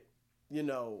at,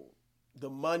 the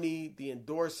money, the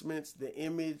endorsements, the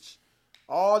image,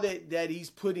 all that he's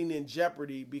putting in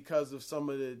jeopardy because of some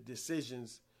of the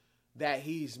decisions that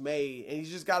he's made. And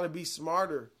he's just got to be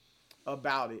smarter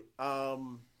about it.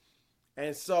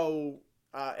 And so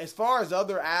as far as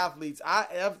other athletes,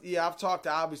 I've talked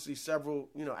to obviously several,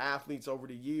 athletes over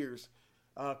the years,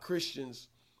 Christians.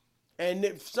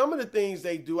 And some of the things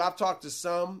they do, I've talked to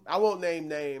some, I won't name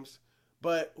names,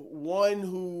 but one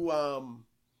who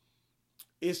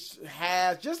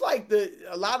has, just like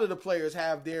a lot of the players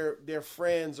have their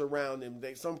friends around them.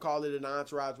 Some call it an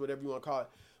entourage, whatever you want to call it.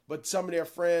 But some of their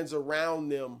friends around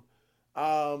them,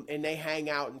 and they hang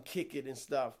out and kick it and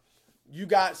stuff. You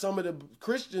got some of the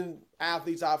Christian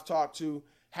athletes I've talked to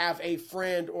have a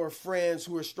friend or friends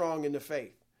who are strong in the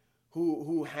faith,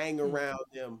 who hang around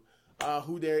them,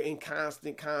 who they're in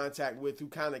constant contact with, who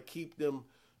kind of keep them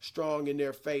strong in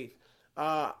their faith.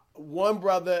 One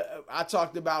brother I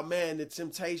talked about, man, the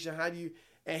temptation,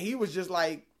 and he was just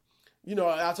like, I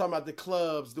talking about the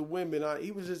clubs, the women,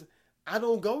 he was just, I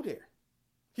don't go there.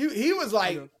 He was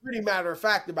like pretty matter of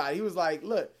fact about it. He was like,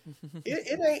 look,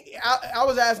 it ain't, I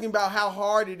was asking about how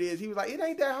hard it is. He was like, it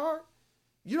ain't that hard.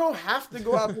 You don't have to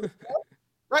go out there,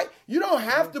 right? You don't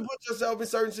have to put yourself in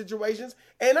certain situations.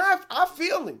 And I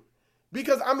feel him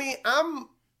because, I'm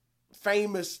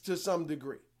famous to some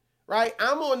degree, right?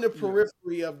 I'm on the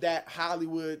periphery of that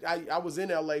Hollywood. I was in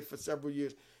LA for several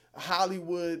years.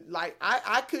 Hollywood, like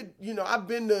I could, I've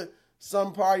been to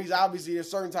some parties. Obviously, there's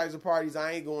certain types of parties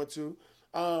I ain't going to.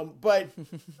 But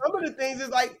some of the things is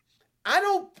like I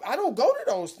don't go to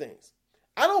those things.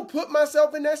 I don't put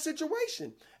myself in that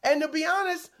situation. And to be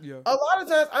honest, a lot of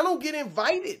times I don't get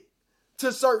invited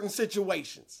to certain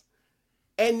situations.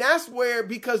 And that's where,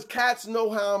 because cats know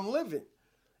how I'm living.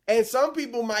 And some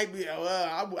people might be,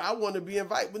 I want to be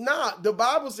invited. But nah, the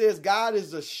Bible says God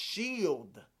is a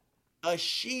shield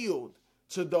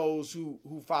to those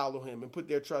who follow him and put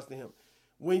their trust in him.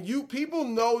 When people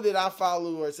know that I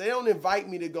follow the Lord, so they don't invite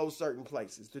me to go certain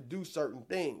places, to do certain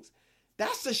things.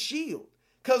 That's a shield.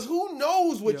 Because who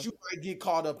knows what you might get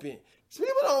caught up in. So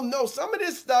people don't know. Some of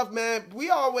this stuff, man, we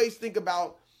always think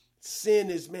about sin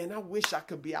as, man, I wish I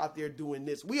could be out there doing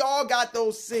this. We all got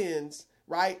those sins,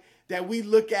 right, that we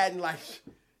look at and like,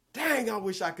 dang, I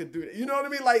wish I could do that. You know what I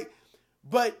mean? Like,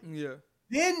 but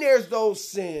then there's those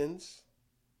sins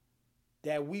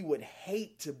that we would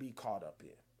hate to be caught up in,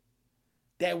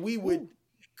 that we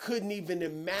couldn't even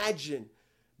imagine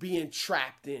being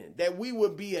trapped in, that we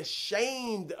would be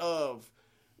ashamed of,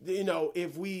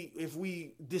 if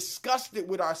we discussed it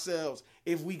with ourselves,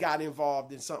 if we got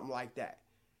involved in something like that.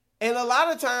 And a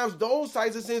lot of times those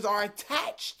types of sins are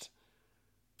attached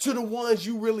to the ones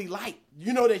you really like,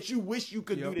 that you wish you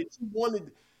could do, that you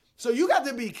wanted. So you got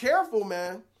to be careful,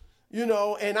 man.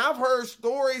 And I've heard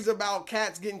stories about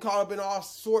cats getting caught up in all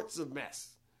sorts of mess.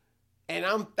 And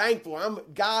I'm thankful.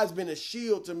 God's been a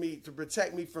shield to me to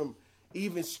protect me from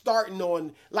even starting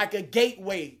on like a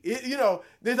gateway.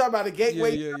 They talk about a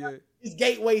gateway. It's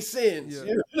gateway sins.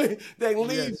 That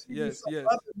leads to some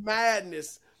other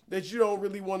madness that you don't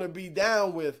really want to be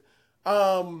down with.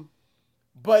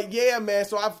 But yeah, man.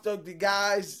 So I've stuck the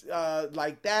guys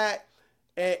like that.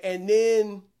 And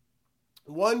then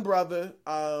one brother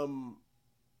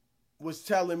was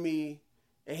telling me,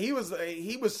 and he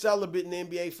was celibate in the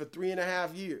NBA for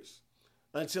 3.5 years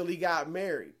until he got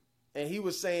married. And he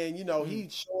was saying,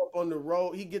 he'd show up on the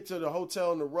road. He'd get to the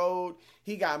hotel on the road.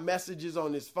 He got messages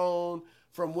on his phone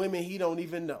from women he don't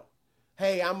even know.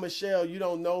 Hey, I'm Michelle. You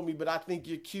don't know me, but I think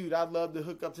you're cute. I'd love to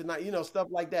hook up tonight. Stuff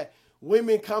like that.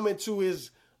 Women coming to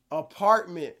his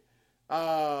apartment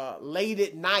late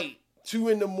at night, 2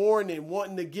 a.m,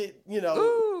 wanting to get,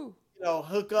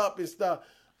 hook up and stuff.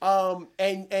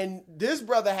 And this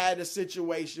brother had a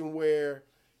situation where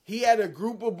he had a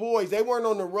group of boys. They weren't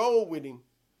on the road with him,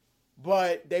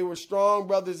 but they were strong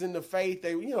brothers in the faith.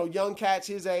 They, young cats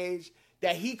his age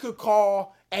that he could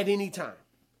call at any time.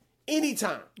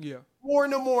 Anytime. 4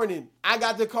 a.m, I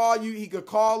got to call you. He could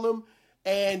call them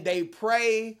and they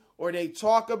pray or they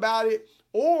talk about it.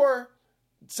 Or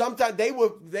sometimes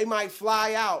they might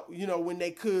fly out, when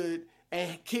they could,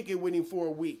 and kick it with him for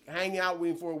a week, hang out with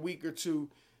him for a week or two.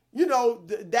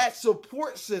 That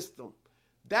support system,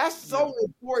 that's so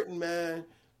important, man.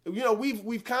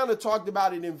 We've kind of talked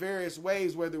about it in various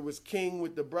ways, whether it was King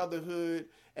with the brotherhood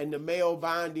and the male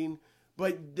bonding,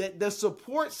 but the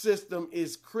support system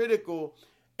is critical.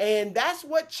 And that's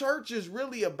what church is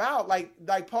really about.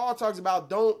 Like Paul talks about,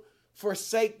 don't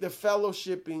forsake the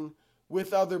fellowshipping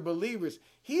with other believers.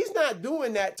 He's not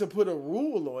doing that to put a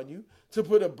rule on you, to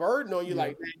put a burden on you,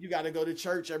 like, man, you got to go to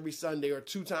church every Sunday or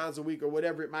 2 times a week or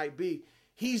whatever it might be.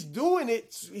 He's doing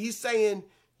it. He's saying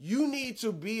you need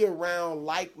to be around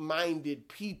like-minded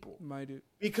people.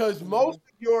 Because most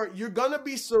of you're going to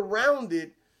be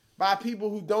surrounded by people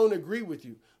who don't agree with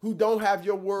you, who don't have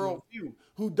your worldview,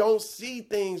 who don't see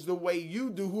things the way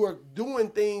you do, who are doing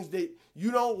things that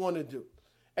you don't want to do.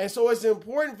 And so it's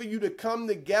important for you to come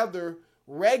together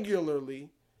regularly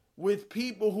with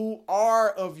people who are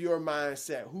of your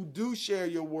mindset, who do share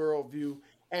your worldview,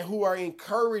 and who are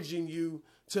encouraging you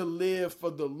to live for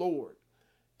the Lord.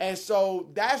 And so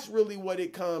that's really what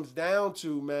it comes down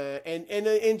to, man. And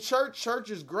in church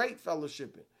is great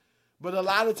fellowshipping. But a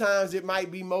lot of times it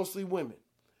might be mostly women.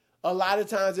 A lot of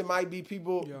times it might be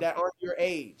people that aren't your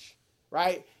age,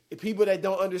 right? People that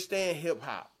don't understand hip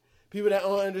hop. People that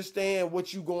don't understand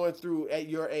what you're going through at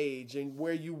your age and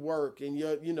where you work and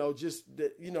your,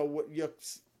 what your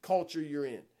culture you're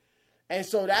in. And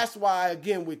so that's why,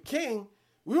 again, with King,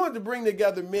 we wanted to bring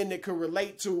together men that could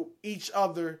relate to each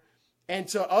other and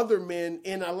to other men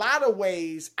in a lot of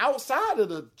ways outside of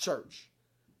the church.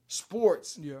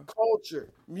 Sports, culture,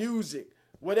 music,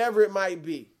 whatever it might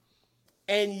be.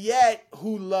 And yet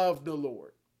who love the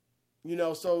Lord.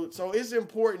 So it's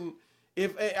important.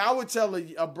 If I would tell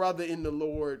a brother in the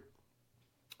Lord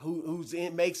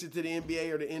makes it to the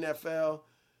NBA or the NFL,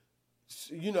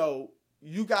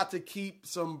 you got to keep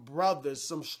some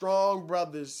strong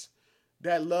brothers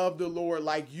that love the Lord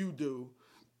like you do,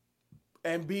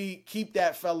 and keep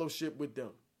that fellowship with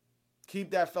them.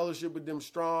 Keep that fellowship with them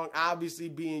strong. Obviously,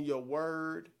 be in your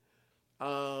word.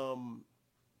 And,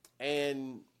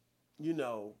 you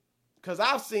know, because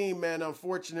I've seen, man,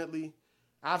 unfortunately,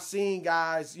 I've seen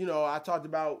guys, you know, I talked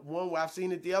about one way, I've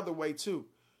seen it the other way too,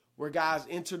 where guys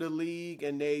enter the league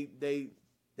and they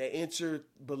enter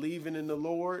believing in the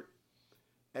Lord.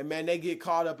 And, man, they get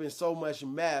caught up in so much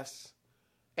mess.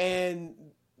 And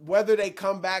whether they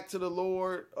come back to the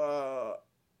Lord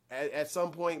at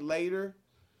some point later,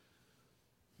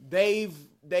 they've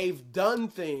done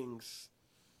things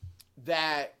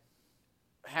that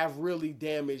have really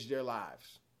damaged their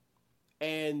lives.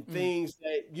 And things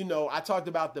that, you know, I talked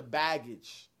about the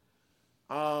baggage,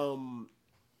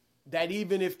 that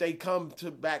even if they come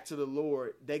back to the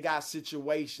Lord, they got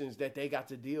situations that they got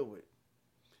to deal with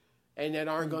and that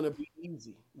aren't going to be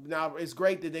easy. Now, it's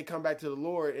great that they come back to the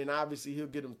Lord, and obviously he'll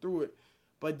get them through it.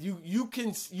 But you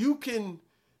can,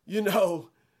 you know,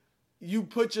 you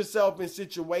put yourself in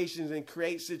situations and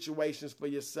create situations for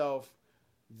yourself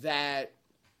that,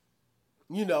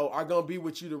 you know, are going to be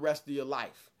with you the rest of your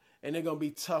life. And they're going to be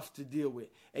tough to deal with.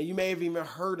 And you may have even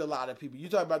hurt a lot of people. You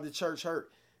talk about the church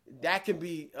hurt. That can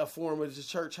be a form of the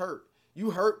church hurt.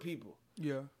 You hurt people.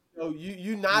 Yeah. So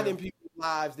you're not in people's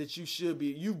lives that you should be.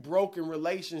 You've broken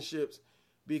relationships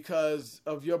because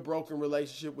of your broken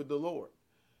relationship with the Lord.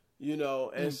 You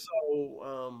know, and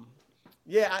so,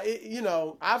 you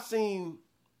know, I've seen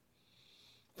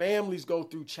families go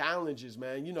through challenges,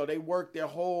 man. You know, they work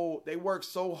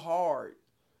so hard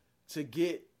to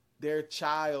get their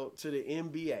child to the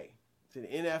NBA, to the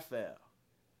NFL.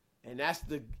 And that's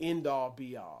the end all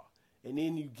be all. And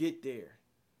then you get there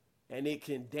and it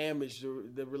can damage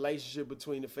the relationship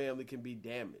between the family can be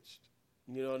damaged.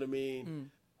 You know what I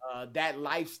mean? That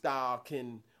lifestyle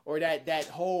can, or that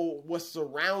whole what's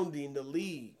surrounding the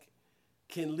league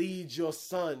can lead your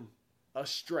son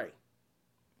astray.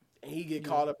 And he get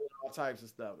caught up in all types of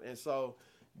stuff. And so,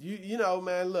 you know,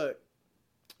 man, look,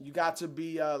 you got to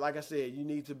be, like I said, you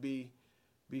need to be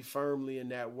firmly in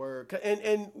that word.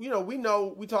 And you know,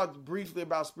 we talked briefly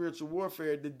about spiritual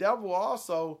warfare. The devil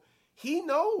also, he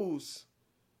knows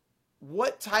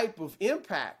what type of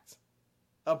impact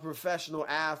a professional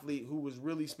athlete who was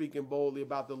really speaking boldly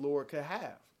about the Lord could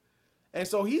have. And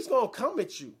so he's going to come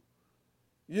at you,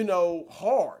 you know,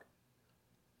 hard.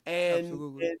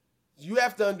 And you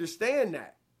have to understand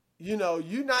that, you know,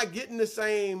 you're not getting the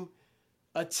same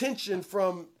attention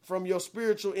from your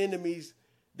spiritual enemies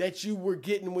that you were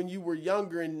getting when you were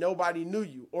younger and nobody knew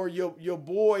you, or your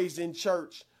boys in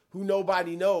church who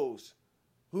nobody knows,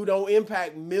 who don't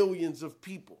impact millions of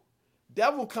people.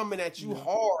 Devil coming at you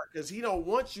hard because he don't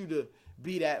want you to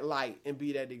be that light and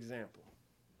be that example.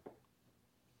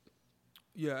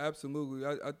 Yeah, absolutely.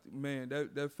 Man,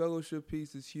 that fellowship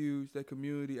piece is huge. That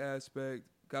community aspect.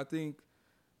 I think,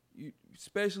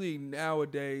 especially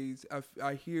nowadays,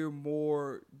 I hear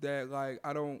more that, like,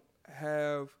 I don't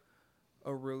have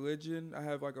a religion. I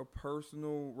have like a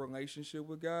personal relationship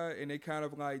with God, and they kind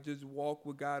of like just walk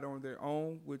with God on their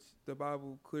own, which the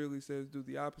Bible clearly says do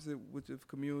the opposite, which is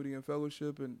community and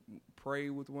fellowship and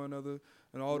pray with one another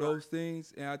and all those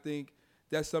things. And I think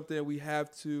that's something that we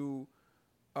have to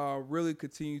really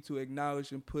continue to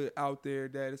acknowledge and put out there,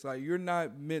 that it's like you're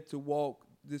not meant to walk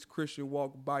this Christian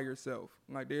walk by yourself.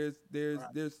 Like there's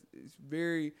it's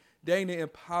very dang near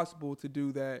impossible to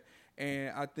do that. And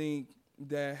I think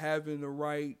that having the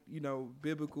right, you know,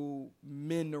 biblical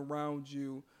men around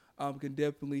you can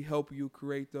definitely help you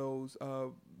create those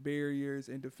barriers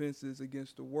and defenses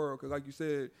against the world. Because like you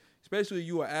said, especially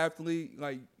you an athlete,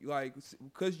 like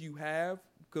because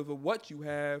of what you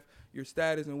have, your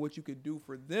status and what you could do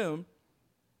for them,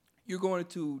 you're going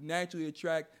to naturally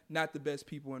attract not the best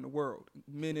people in the world,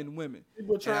 men and women.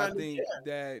 People trying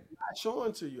that not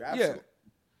showing to you. Absolutely. Yeah.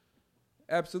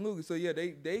 Absolutely. So yeah,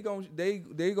 they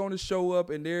gonna show up,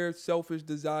 and their selfish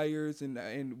desires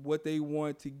and what they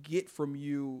want to get from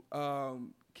you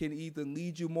can either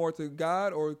lead you more to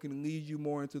God or it can lead you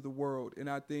more into the world. And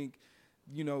I think,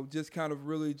 you know, just kind of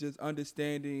really just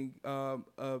understanding of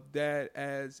that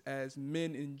as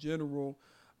men in general,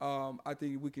 I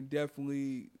think we can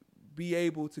definitely be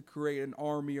able to create an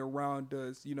army around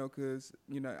us, you know, because,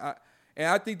 you know,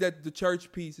 I think that the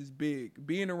church piece is big.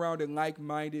 Being around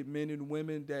like-minded men and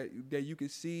women that you can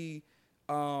see,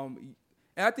 and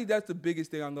I think that's the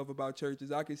biggest thing I love about church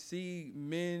is I can see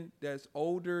men that's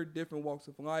older, different walks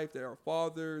of life, that are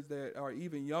fathers, that are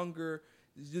even younger,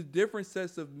 just different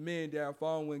sets of men that are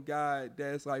following God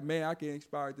that's like, man, I can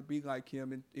inspire to be like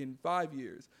him in 5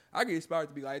 years. I can inspire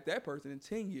to be like that person in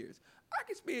 10 years. I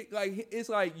can speak like, it's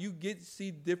like you get to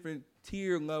see different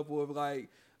tier level of like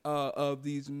of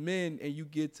these men, and you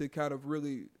get to kind of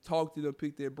really talk to them,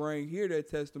 pick their brain, hear their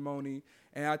testimony.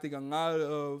 And I think a lot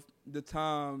of the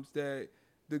times that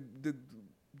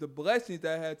the blessings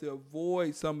that I had to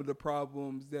avoid some of the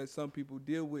problems that some people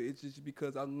deal with, it's just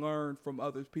because I learned from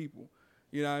other people.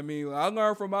 You know what I mean? I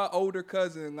learned from my older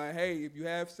cousin, like, hey, if you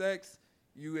have sex,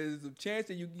 there's a chance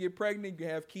that you can get pregnant, you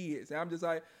can have kids. And I'm just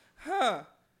like, I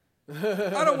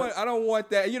don't want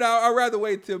that. You know, I'd rather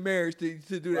wait till marriage to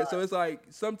do that. Right. So it's like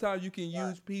sometimes you can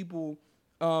use people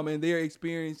and their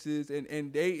experiences,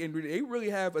 and they really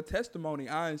have a testimony,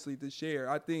 honestly, to share.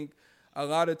 I think a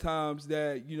lot of times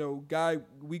that, you know,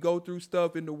 we go through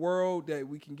stuff in the world that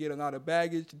we can get a lot of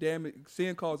baggage, damage,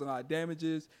 sin causes a lot of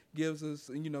damages, gives us,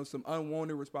 you know, some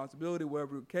unwanted responsibility,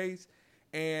 whatever the case.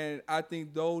 And I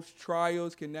think those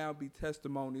trials can now be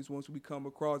testimonies once we come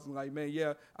across and like, man,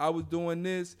 yeah, I was doing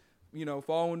this, you know,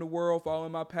 following the world,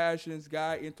 following my passions,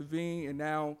 God intervened, and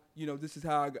now, you know, this is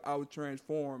how I was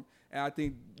transformed. And I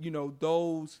think, you know,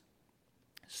 those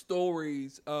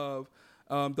stories of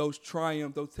those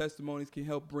triumphs, those testimonies can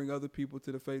help bring other people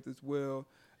to the faith as well.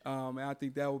 And I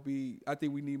think I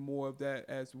think we need more of that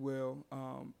as well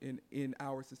in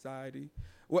our society.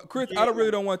 Well, Chris, yeah. I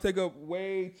really don't want to take up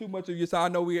way too much of your time. I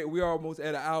know we are almost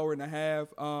at an hour and a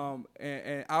half,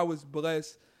 and I was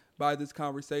blessed by this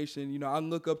conversation. You know, I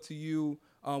look up to you.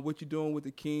 What you're doing with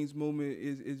the King's Movement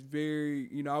is very,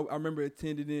 you know, I remember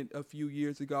attending it a few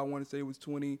years ago. I want to say it was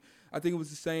I think it was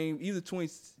the same, either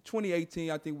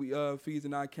 2018, I think Fees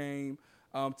and I came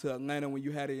to Atlanta when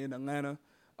you had it in Atlanta.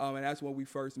 And that's when we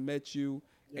first met you.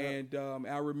 Yeah. And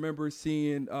I remember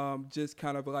seeing just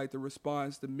kind of like the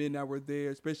response, the men that were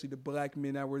there, especially the black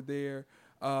men that were there.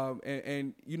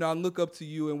 And you know, I look up to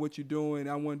you and what you're doing.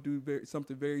 I want to do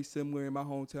something very similar in my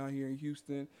hometown here in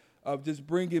Houston, of just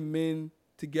bringing men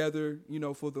together, you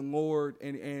know, for the Lord,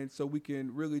 and so we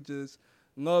can really just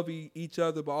love each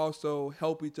other, but also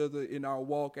help each other in our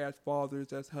walk as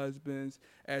fathers, as husbands,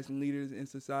 as leaders in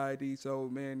society. So,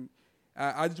 man,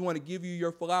 I just want to give you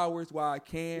your flowers while I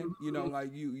can. You know,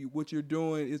 like you what you're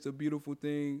doing is a beautiful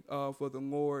thing for the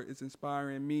Lord. It's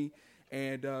inspiring me,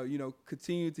 and you know,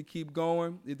 continue to keep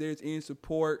going. If there's any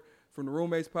support from the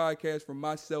Roommates Podcast, from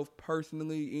myself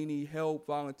personally, any help,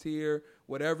 volunteer,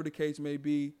 whatever the case may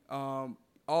be,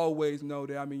 always know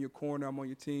that I'm in your corner, I'm on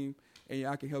your team, and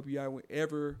I can help you out in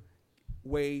whatever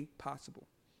way possible.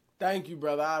 Thank you,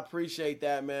 brother. I appreciate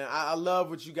that, man. I love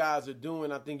what you guys are doing.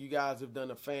 I think you guys have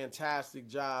done a fantastic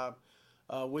job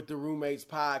with the Roommates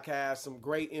Podcast. Some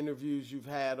great interviews you've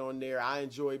had on there. I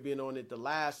enjoyed being on it the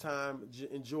last time,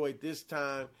 enjoyed this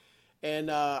time.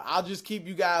 And I'll just keep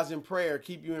you guys in prayer.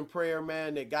 Keep you in prayer,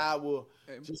 man, that God will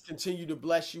just continue to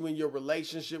bless you in your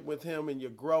relationship with him and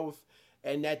your growth.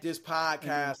 And that this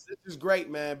podcast, this is great,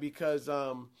 man, because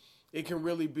it can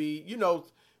really be, you know,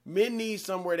 men need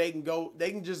somewhere they can go.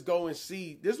 They can just go and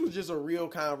see. This was just a real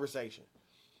conversation.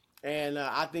 And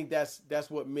I think that's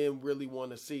what men really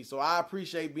want to see. So I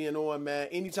appreciate being on, man.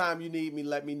 Anytime you need me,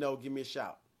 let me know. Give me a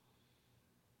shout.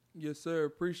 Yes, sir.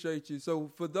 Appreciate you.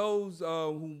 So for those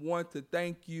who want to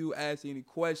thank you, ask any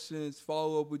questions,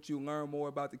 follow up with you, learn more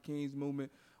about the King's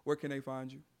Movement, where can they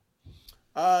find you?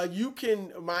 My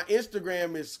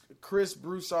Instagram is Chris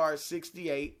Broussard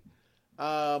 68.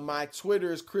 My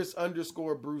Twitter is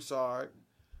Chris_Broussard.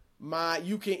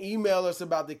 You can email us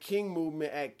about the King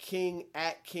Movement at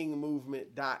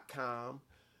king@kingmovement.com.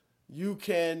 You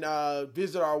can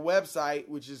visit our website,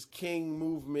 which is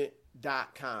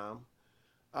kingmovement.com.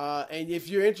 And if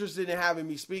you're interested in having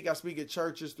me speak, I speak at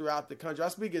churches throughout the country.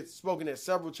 Spoken at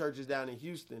several churches down in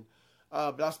Houston.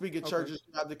 But I speak at churches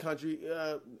throughout the country,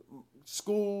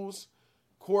 schools,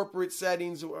 corporate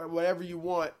settings, or whatever you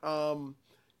want.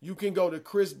 You can go to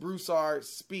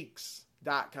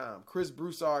chrisbroussardspeaks.com,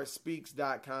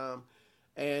 chrisbroussardspeaks.com,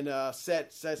 and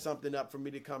set something up for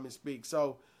me to come and speak.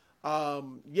 So,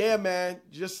 yeah, man,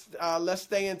 just let's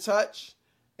stay in touch.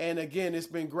 And again, it's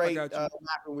been great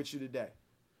talking with you today.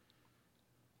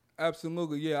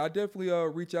 Absolutely, yeah. I definitely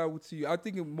reach out to you. I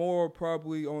think more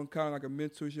probably on kind of like a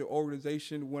mentorship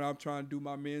organization when I'm trying to do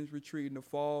my men's retreat in the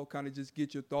fall, kind of just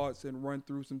get your thoughts and run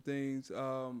through some things.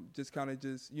 Just kind of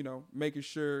you know, making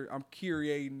sure I'm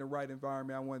curating the right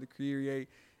environment I wanted to create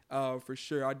for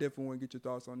sure. I definitely want to get your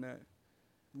thoughts on that.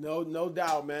 No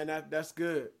doubt, man. That's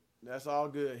good. That's all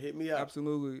good. Hit me up.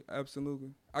 Absolutely. I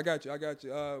got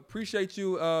you. Appreciate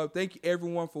you. Thank you,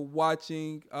 everyone, for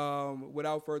watching.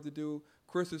 Without further ado,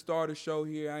 Chris, the star of the show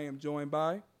here. I am joined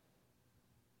by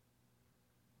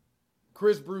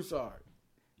Chris Broussard.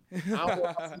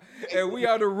 And we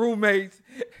are the roommates.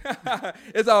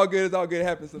 It's all good. It's all good. It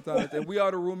happens sometimes. And we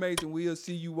are the roommates, and we'll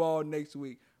see you all next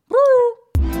week.